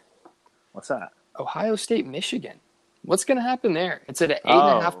missing here. What's that? Ohio State, Michigan. What's going to happen there? It's at an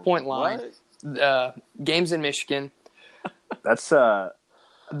 8.5-point line. Games in Michigan. That's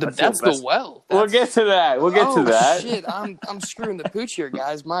the well. We'll get to that. Shit, I'm screwing the pooch here,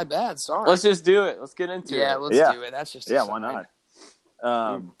 guys. My bad. Sorry. Let's just do it. Let's get into it. Yeah, let's do it. That's just why not?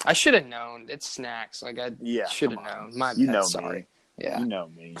 I should have known. It's snacks. Like I should have known. My bad. Sorry. Me. Yeah. You know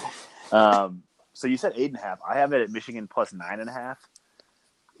me. So you said 8.5. I have it at Michigan plus 9.5.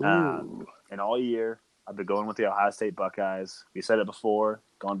 And all year, I've been going with the Ohio State Buckeyes. We said it before,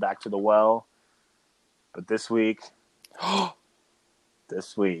 going back to the well. But this week, Uh-oh.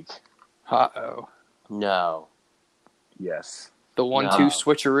 No. Yes. The 1-2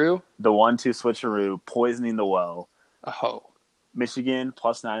 switcheroo? The 1-2 switcheroo, poisoning the well. Oh. Michigan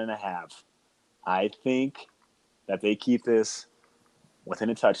plus 9.5. I think that they keep this within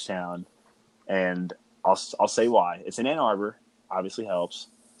a touchdown, and I'll say why. It's in Ann Arbor, obviously helps.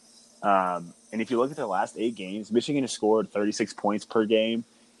 And if you look at their last 8 games, Michigan has scored 36 points per game.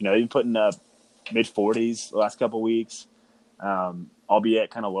 You know, they've been putting up mid-40s the last couple of weeks, albeit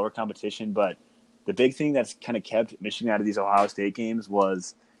kind of lower competition. But the big thing that's kind of kept Michigan out of these Ohio State games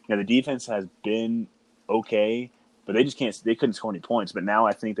was, you know, the defense has been okay, but they couldn't score any points. But now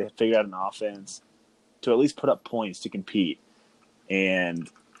I think they figured out an offense to at least put up points to compete. And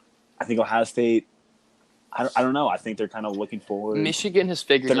I think Ohio State, I don't know. I think they're kind of looking forward. Michigan has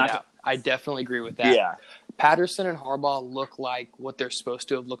figured it out. I definitely agree with that. Yeah. Patterson and Harbaugh look like what they're supposed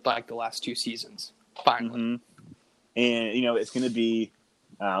to have looked like the last 2 seasons. Finally. Mm-hmm. And, you know, it's going to be,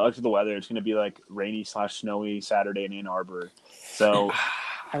 look at the weather. It's going to be like rainy/snowy Saturday in Ann Arbor. So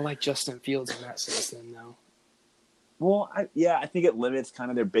I like Justin Fields in that sense then, though. Well, I think it limits kind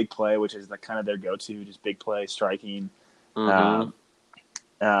of their big play, which is like kind of their go-to, just big play, striking. Mm-hmm.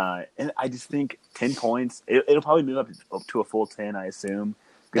 And I just think 10 points, it'll probably move up to a full 10, I assume.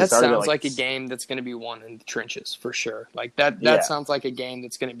 That sounds like a game that's going to be won in the trenches for sure. Like that sounds like a game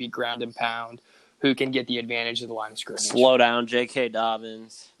that's going to be ground and pound. Who can get the advantage of the line of scrimmage? Slow down, J.K.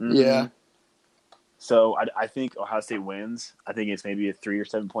 Dobbins. Mm-hmm. Yeah. So I think Ohio State wins. I think it's maybe a 3 or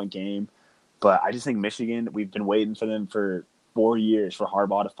 7 point game. But I just think Michigan, we've been waiting for them for 4 years for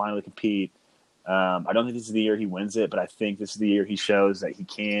Harbaugh to finally compete. I don't think this is the year he wins it, but I think this is the year he shows that he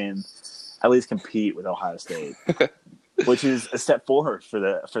can at least compete with Ohio State, which is a step forward for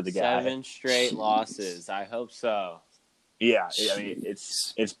the guy. 7 straight losses. I hope so. Yeah, I mean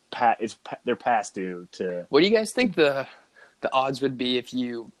they're past due to. What do you guys think the odds would be if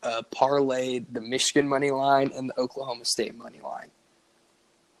you parlayed the Michigan money line and the Oklahoma State money line?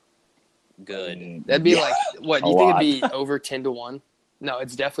 Good. That'd be like what? Do you think lot. it'd be over 10-1? No,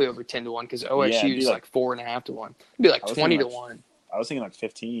 it's definitely over 10-1 because OSU is like 4.5-1. It'd be like 20-1. I was thinking like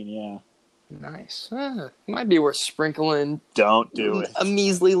 15. Yeah. Nice. Might be worth sprinkling. Don't do it. A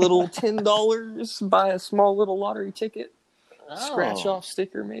measly little $10. Buy a small little lottery ticket. Scratch off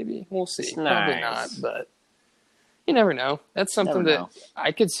sticker, maybe. We'll see. Probably not, but you never know. That's something that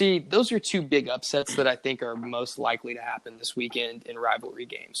I could see. Those are 2 big upsets that I think are most likely to happen this weekend in rivalry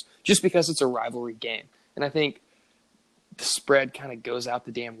games, just because it's a rivalry game. And I think the spread kind of goes out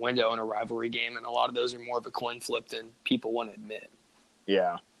the damn window in a rivalry game, and a lot of those are more of a coin flip than people want to admit.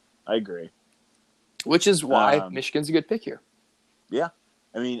 Yeah, I agree. Which is why Michigan's a good pick here. Yeah.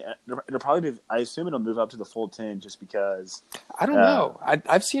 I mean, it'll probably be, I assume it'll move up to the full 10 just because. I don't know.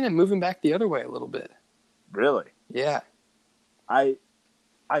 I've seen it moving back the other way a little bit. Really? Yeah. I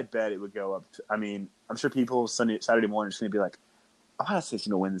bet it would go up. I'm sure people Saturday morning are just going to be like, Ohio State's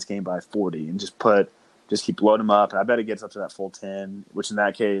going to win this game by 40 and just keep loading them up. And I bet it gets up to that full 10, which in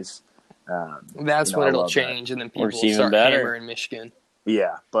that case. That's when it'll change and then people will start hammering Michigan.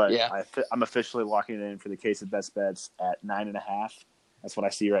 Yeah, but I'm officially locking it in for the case of best bets at 9.5. That's what I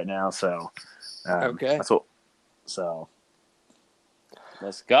see right now. So, okay. So,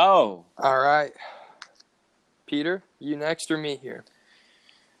 let's go. All right. Peter, you next or me here?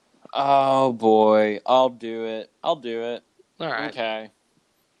 Oh, boy. I'll do it. All right. Okay.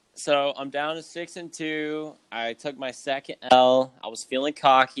 So, I'm down to 6-2. I took my second L. I was feeling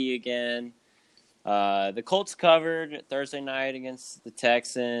cocky again. The Colts covered Thursday night against the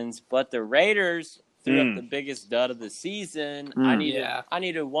Texans, but the Raiders threw up the biggest dud of the season. I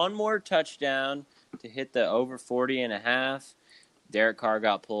needed one more touchdown to hit the over 40.5. Derek Carr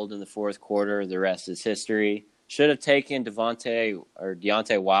got pulled in the 4th quarter. The rest is history. Should have taken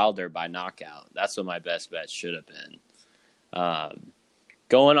Deontay Wilder by knockout. That's what my best bet should have been.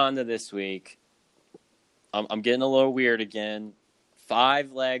 Going on to this week, I'm getting a little weird again.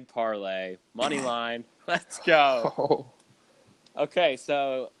 5-leg parlay, money line. Let's go. Oh. Okay,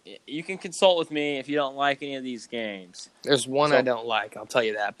 so you can consult with me if you don't like any of these games. There's one I don't like, I'll tell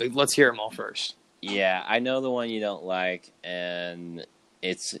you that. But let's hear them all first. Yeah, I know the one you don't like, and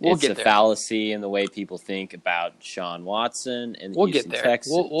it's a fallacy in the way people think about Sean Watson and the Houston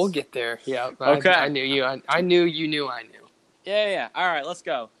Texans. We'll get there. Yeah. Okay. I knew you. I knew you knew I knew. Yeah. All right, let's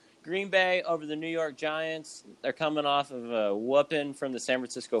go. Green Bay over the New York Giants. They're coming off of a whooping from the San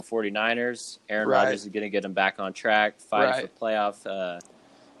Francisco 49ers. Aaron Rodgers is going to get them back on track, fighting for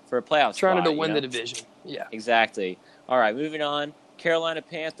a playoff Trying spot, to win the division. Yeah. Exactly. All right, moving on. Carolina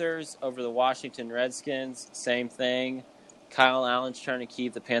Panthers over the Washington Redskins, same thing. Kyle Allen's trying to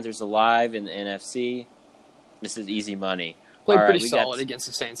keep the Panthers alive in the NFC. This is easy money. Played All right, pretty solid against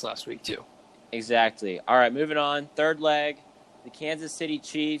the Saints last week, too. Exactly. All right, moving on. Third leg, the Kansas City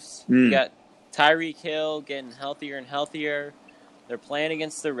Chiefs. We got Tyreek Hill getting healthier and healthier. They're playing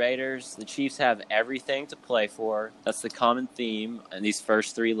against the Raiders. The Chiefs have everything to play for. That's the common theme in these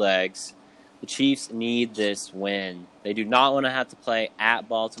first 3 legs. The Chiefs need this win. They do not want to have to play at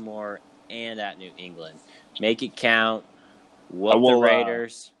Baltimore and at New England. Make it count. Whoop the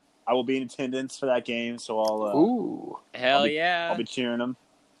Raiders. I will be in attendance for that game, so I'll. Ooh, Hell yeah! I'll be cheering them.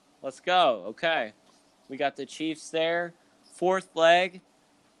 Let's go. Okay, we got the Chiefs there. Fourth leg,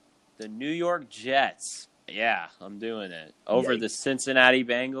 the New York Jets. Yeah, I'm doing it over the Cincinnati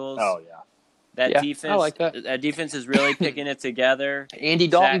Bengals. Oh yeah. That defense, I like that. That defense is really picking it together. Andy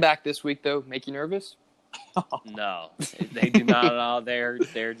Dalton back this week, though. Make you nervous? No, they do not at all.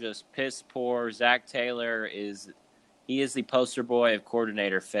 They're just piss poor. Zach Taylor is the poster boy of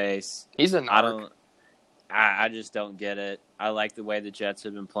coordinator face. He's a narc. I just don't get it. I like the way the Jets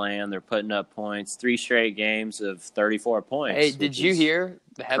have been playing. They're putting up points. 3 straight games of 34 points. Hey, did you hear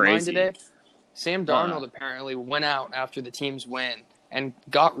the headline crazy. today? Sam Darnold apparently went out after the team's win and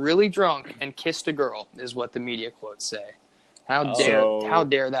got really drunk and kissed a girl, is what the media quotes say. How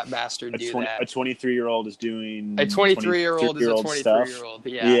dare that bastard do that? A 23-year-old is doing. A 23-year-old is a 23-year-old.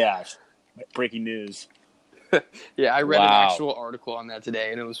 Yeah. Breaking news. Yeah, I read an actual article on that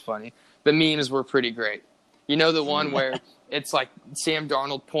today, and it was funny. The memes were pretty great. You know the one where it's like Sam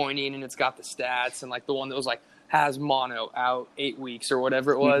Darnold pointing, and it's got the stats, and like the one that was like, has mono out 8 weeks or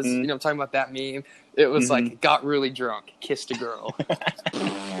whatever it was. Mm-hmm. You know, I'm talking about that meme. It was like, got really drunk, kissed a girl.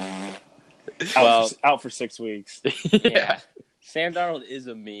 Out for 6 weeks. Yeah. Sam Darnold is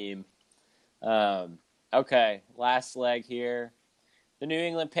a meme. Okay, last leg here. The New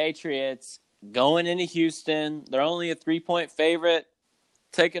England Patriots going into Houston. They're only a 3-point favorite,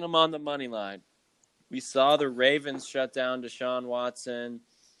 taking them on the money line. We saw the Ravens shut down Deshaun Watson.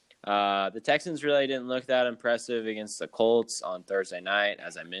 The Texans really didn't look that impressive against the Colts on Thursday night,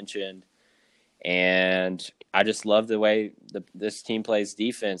 as I mentioned. And I just love the way this team plays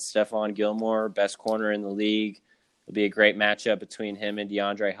defense. Stephon Gilmore, best corner in the league. It'll be a great matchup between him and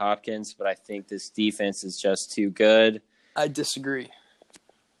DeAndre Hopkins, but I think this defense is just too good. I disagree.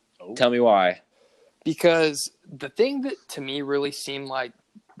 Tell me why. Because the thing that to me really seemed like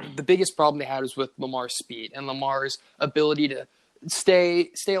the biggest problem they had was with Lamar's speed and Lamar's ability to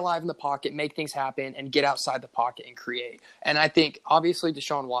stay alive in the pocket, make things happen, and get outside the pocket and create. And I think, obviously,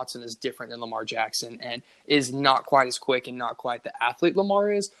 Deshaun Watson is different than Lamar Jackson and is not quite as quick and not quite the athlete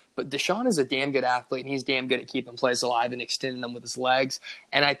Lamar is. But Deshaun is a damn good athlete, and he's damn good at keeping plays alive and extending them with his legs.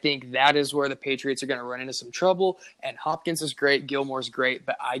 And I think that is where the Patriots are going to run into some trouble. And Hopkins is great, Gilmore's great,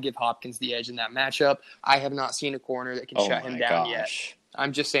 but I give Hopkins the edge in that matchup. I have not seen a corner that can shut him down yet.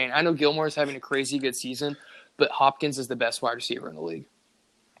 I'm just saying, I know Gilmore's having a crazy good season, but Hopkins is the best wide receiver in the league.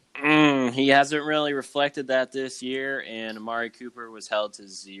 He hasn't really reflected that this year, and Amari Cooper was held to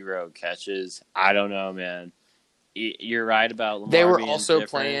 0 catches. I don't know, man. You're right about Lamar. They were being also different.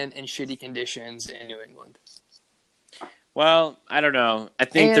 playing in shitty conditions in New England. Well, I don't know. I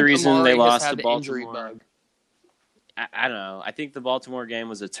think And the reason Amari they lost has to had the injury Baltimore, bug. I don't know. I think the Baltimore game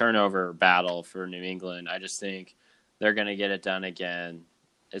was a turnover battle for New England. I just think they're going to get it done again.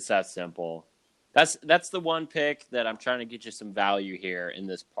 It's that simple. That's the one pick that I'm trying to get you some value here in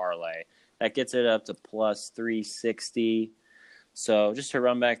this parlay. That gets it up to plus 360. So just to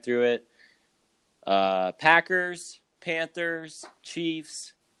run back through it, Packers, Panthers,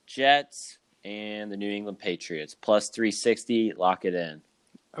 Chiefs, Jets, and the New England Patriots. Plus 360, lock it in.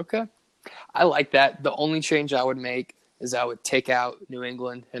 Okay. I like that. The only change I would make is I would take out New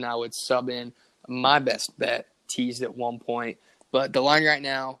England and I would sub in my best bet, teased at 1 point. But the line right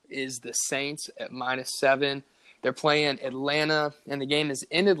now is the Saints at -7. They're playing Atlanta, and the game is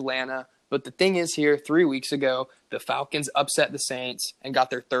in Atlanta. But the thing is here, 3 weeks ago, the Falcons upset the Saints and got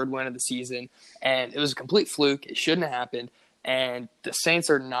their 3rd win of the season. And it was a complete fluke. It shouldn't have happened. And the Saints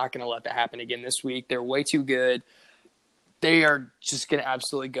are not going to let that happen again this week. They're way too good. They are just going to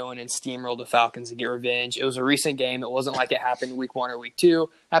absolutely go in and steamroll the Falcons and get revenge. It was a recent game. It wasn't like it happened week 1 or week 2. It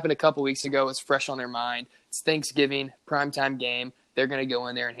happened a couple weeks ago. It's fresh on their mind. It's Thanksgiving, primetime game. They're going to go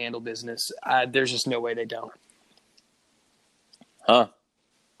in there and handle business. There's just no way they don't. Huh.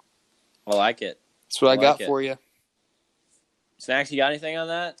 I like it. That's what I got for you. Snacks, you got anything on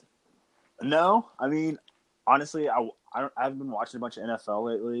that? No, I mean, honestly, I haven't been watching a bunch of NFL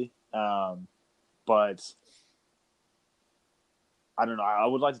lately, but I don't know. I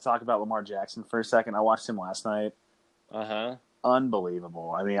would like to talk about Lamar Jackson for a second. I watched him last night. Uh-huh.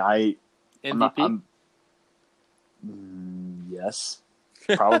 unbelievable. I mean, MVP? Yes,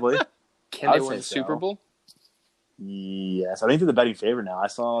 probably. Can they win the Super Bowl? Yes, I think they're the betting favorite now. I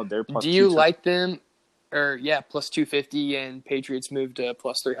saw they're plus. Do you like them? Or plus 250, and Patriots moved to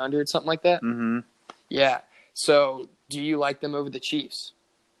plus 300, something like that. Mm-hmm. Yeah. So, do you like them over the Chiefs?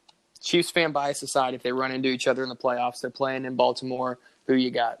 Chiefs fan bias aside, if they run into each other in the playoffs, they're playing in Baltimore. Who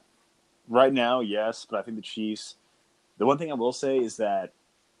you got? Right now, yes, but I think the Chiefs. The one thing I will say is that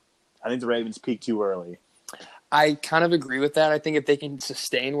I think the Ravens peaked too early. I kind of agree with that. I think if they can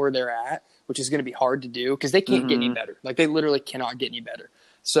sustain where they're at, which is going to be hard to do because they can't get any better. Like, they literally cannot get any better.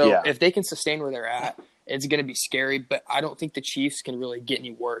 So, if they can sustain where they're at, it's going to be scary, but I don't think the Chiefs can really get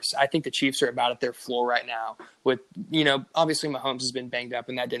any worse. I think the Chiefs are about at their floor right now with, obviously Mahomes has been banged up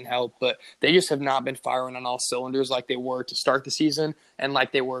and that didn't help, but they just have not been firing on all cylinders like they were to start the season and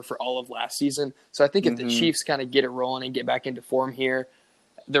like they were for all of last season. So I think if the Chiefs kind of get it rolling and get back into form here,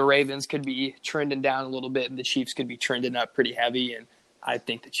 the Ravens could be trending down a little bit and the Chiefs could be trending up pretty heavy, and I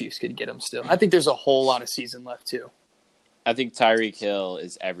think the Chiefs could get them still. I think there's a whole lot of season left too. I think Tyreek Hill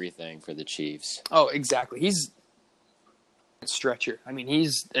is everything for the Chiefs. Oh, exactly. He's a stretcher. I mean,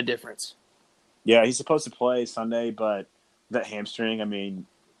 he's a difference. Yeah, he's supposed to play Sunday, but that hamstring, I mean,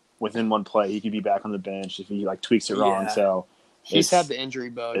 within one play, he could be back on the bench if he tweaks it wrong. So he's had the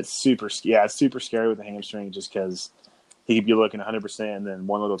injury bug. It's super scary with the hamstring just because he could be looking 100%, and then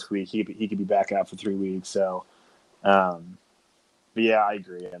one little tweak, he could be back out for 3 weeks. So, but yeah, I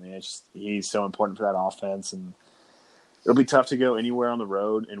agree. I mean, he's so important for that offense, and it'll be tough to go anywhere on the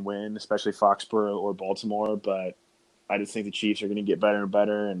road and win, especially Foxborough or Baltimore. But I just think the Chiefs are going to get better and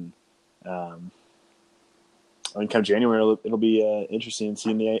better. And I think come January, it'll be interesting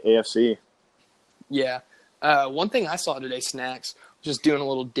seeing the AFC. Yeah. One thing I saw today, Snacks, just doing a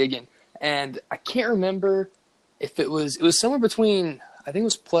little digging, and I can't remember if it was somewhere between, I think it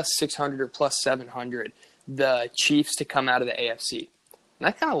was plus 600 or plus 700, the Chiefs to come out of the AFC. And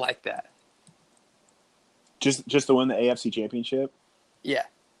I kind of like that. Just to win the AFC Championship? Yeah,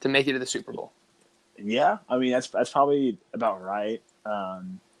 to make it to the Super Bowl. Yeah, I mean that's probably about right. I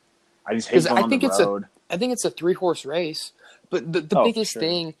just hate going on the road. I think it's a 3-horse race, but the biggest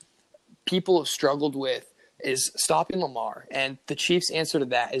thing people have struggled with is stopping Lamar, and the Chiefs' answer to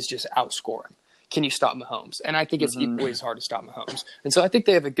that is just outscore him. Can you stop Mahomes? And I think it's equally as hard to stop Mahomes. And so I think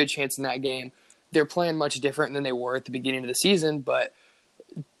they have a good chance in that game. They're playing much different than they were at the beginning of the season, but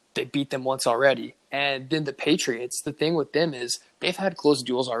they beat them once already. And then the Patriots, the thing with them is they've had close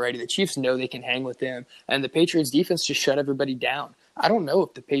duels already. The Chiefs know they can hang with them, and the Patriots defense just shut everybody down. I don't know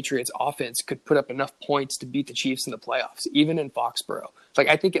if the Patriots offense could put up enough points to beat the Chiefs in the playoffs, even in Foxborough.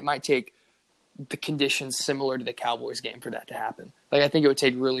 I think it might take the conditions similar to the Cowboys game for that to happen. I think it would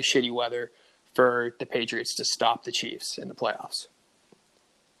take really shitty weather for the Patriots to stop the Chiefs in the playoffs.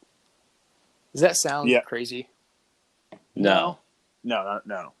 Does that sound crazy? No. No.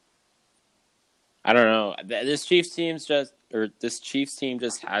 I don't know. This Chiefs team just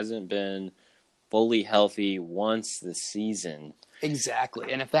hasn't been fully healthy once this season.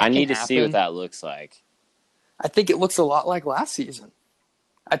 Exactly. And if that I need to see what that looks like. I think it looks a lot like last season.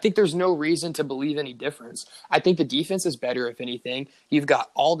 I think there's no reason to believe any difference. I think the defense is better, if anything. You've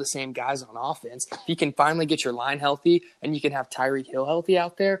got all the same guys on offense. If you can finally get your line healthy and you can have Tyreek Hill healthy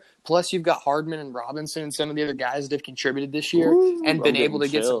out there, plus you've got Hardman and Robinson and some of the other guys that have contributed this year and been able to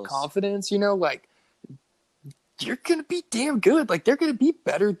get some confidence, you're going to be damn good. They're going to be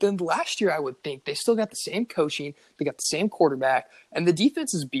better than last year, I would think. They still got the same coaching. They got the same quarterback. And the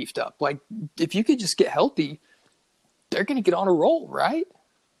defense is beefed up. If you could just get healthy, they're going to get on a roll, right?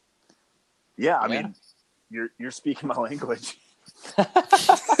 Yeah, I mean, you're speaking my language. Quick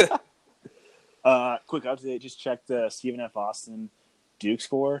update, just checked Stephen F. Austin Duke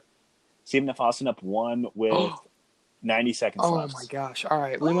score. Stephen F. Austin up 1 with 90 seconds left. Oh, my gosh. All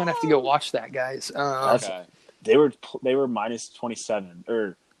right, we might have to go watch that, guys. Okay. They were minus 27.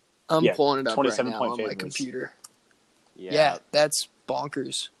 I'm pulling it up 27 right now point on favorites. my computer. Yeah, that's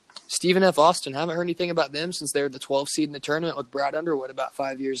bonkers. Stephen F. Austin, haven't heard anything about them since they were the 12th seed in the tournament with Brad Underwood about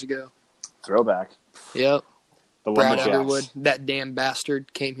 5 years ago. Throwback. Yep. The Brad Underwood, that damn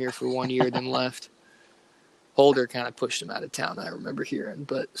bastard, came here for 1 year, then left. Holder kind of pushed him out of town, I remember hearing,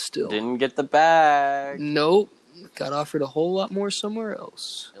 but still. Didn't get the bag. Nope. Got offered a whole lot more somewhere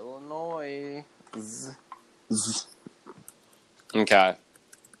else. Illinois. Okay.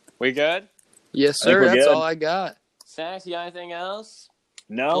 We good? Yes, sir. That's all I got. Sax, you got anything else?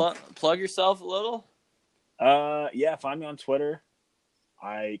 No. Plug yourself a little? Yeah, find me on Twitter.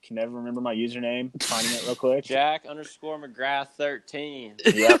 I can never remember my username. Finding it real quick.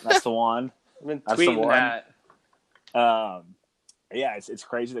 Jack_McGrath13. Yep, that's the one. I've been tweeting that. yeah, it's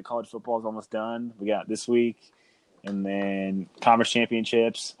crazy that college football is almost done. We got this week, and then conference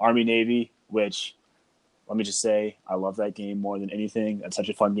championships, Army Navy, which let me just say I love that game more than anything. That's such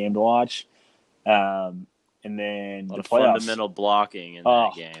a fun game to watch. And then the playoffs. Fundamental blocking in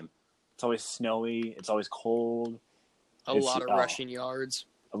that game. It's always snowy. It's always cold. A lot of rushing yards.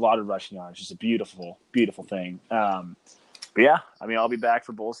 A lot of rushing yards. Just a beautiful, beautiful thing. But yeah, I mean, I'll be back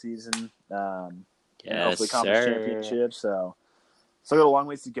for bowl season. And hopefully conference championship. So still got a long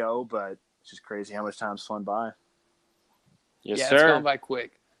ways to go, but it's just crazy how much time's flown by. Yes, sir. It's gone by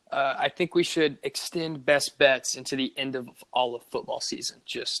quick. I think we should extend best bets into the end of all of football season.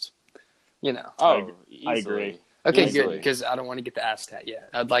 Just, I agree. Okay, easily. Good, because I don't want to get the ass tat yet.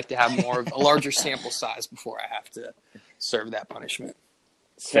 I'd like to have more of a larger sample size before I have to serve that punishment.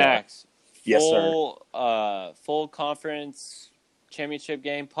 Facts. Yes, sir. Full conference championship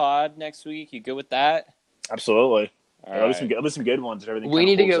game pod next week. You good with that? Absolutely. All right. There's some good ones. Everything. We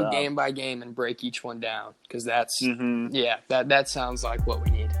need to go game by game and break each one down because that's that sounds like what we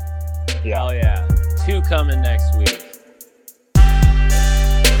need. Yeah. Oh yeah. 2 coming next week.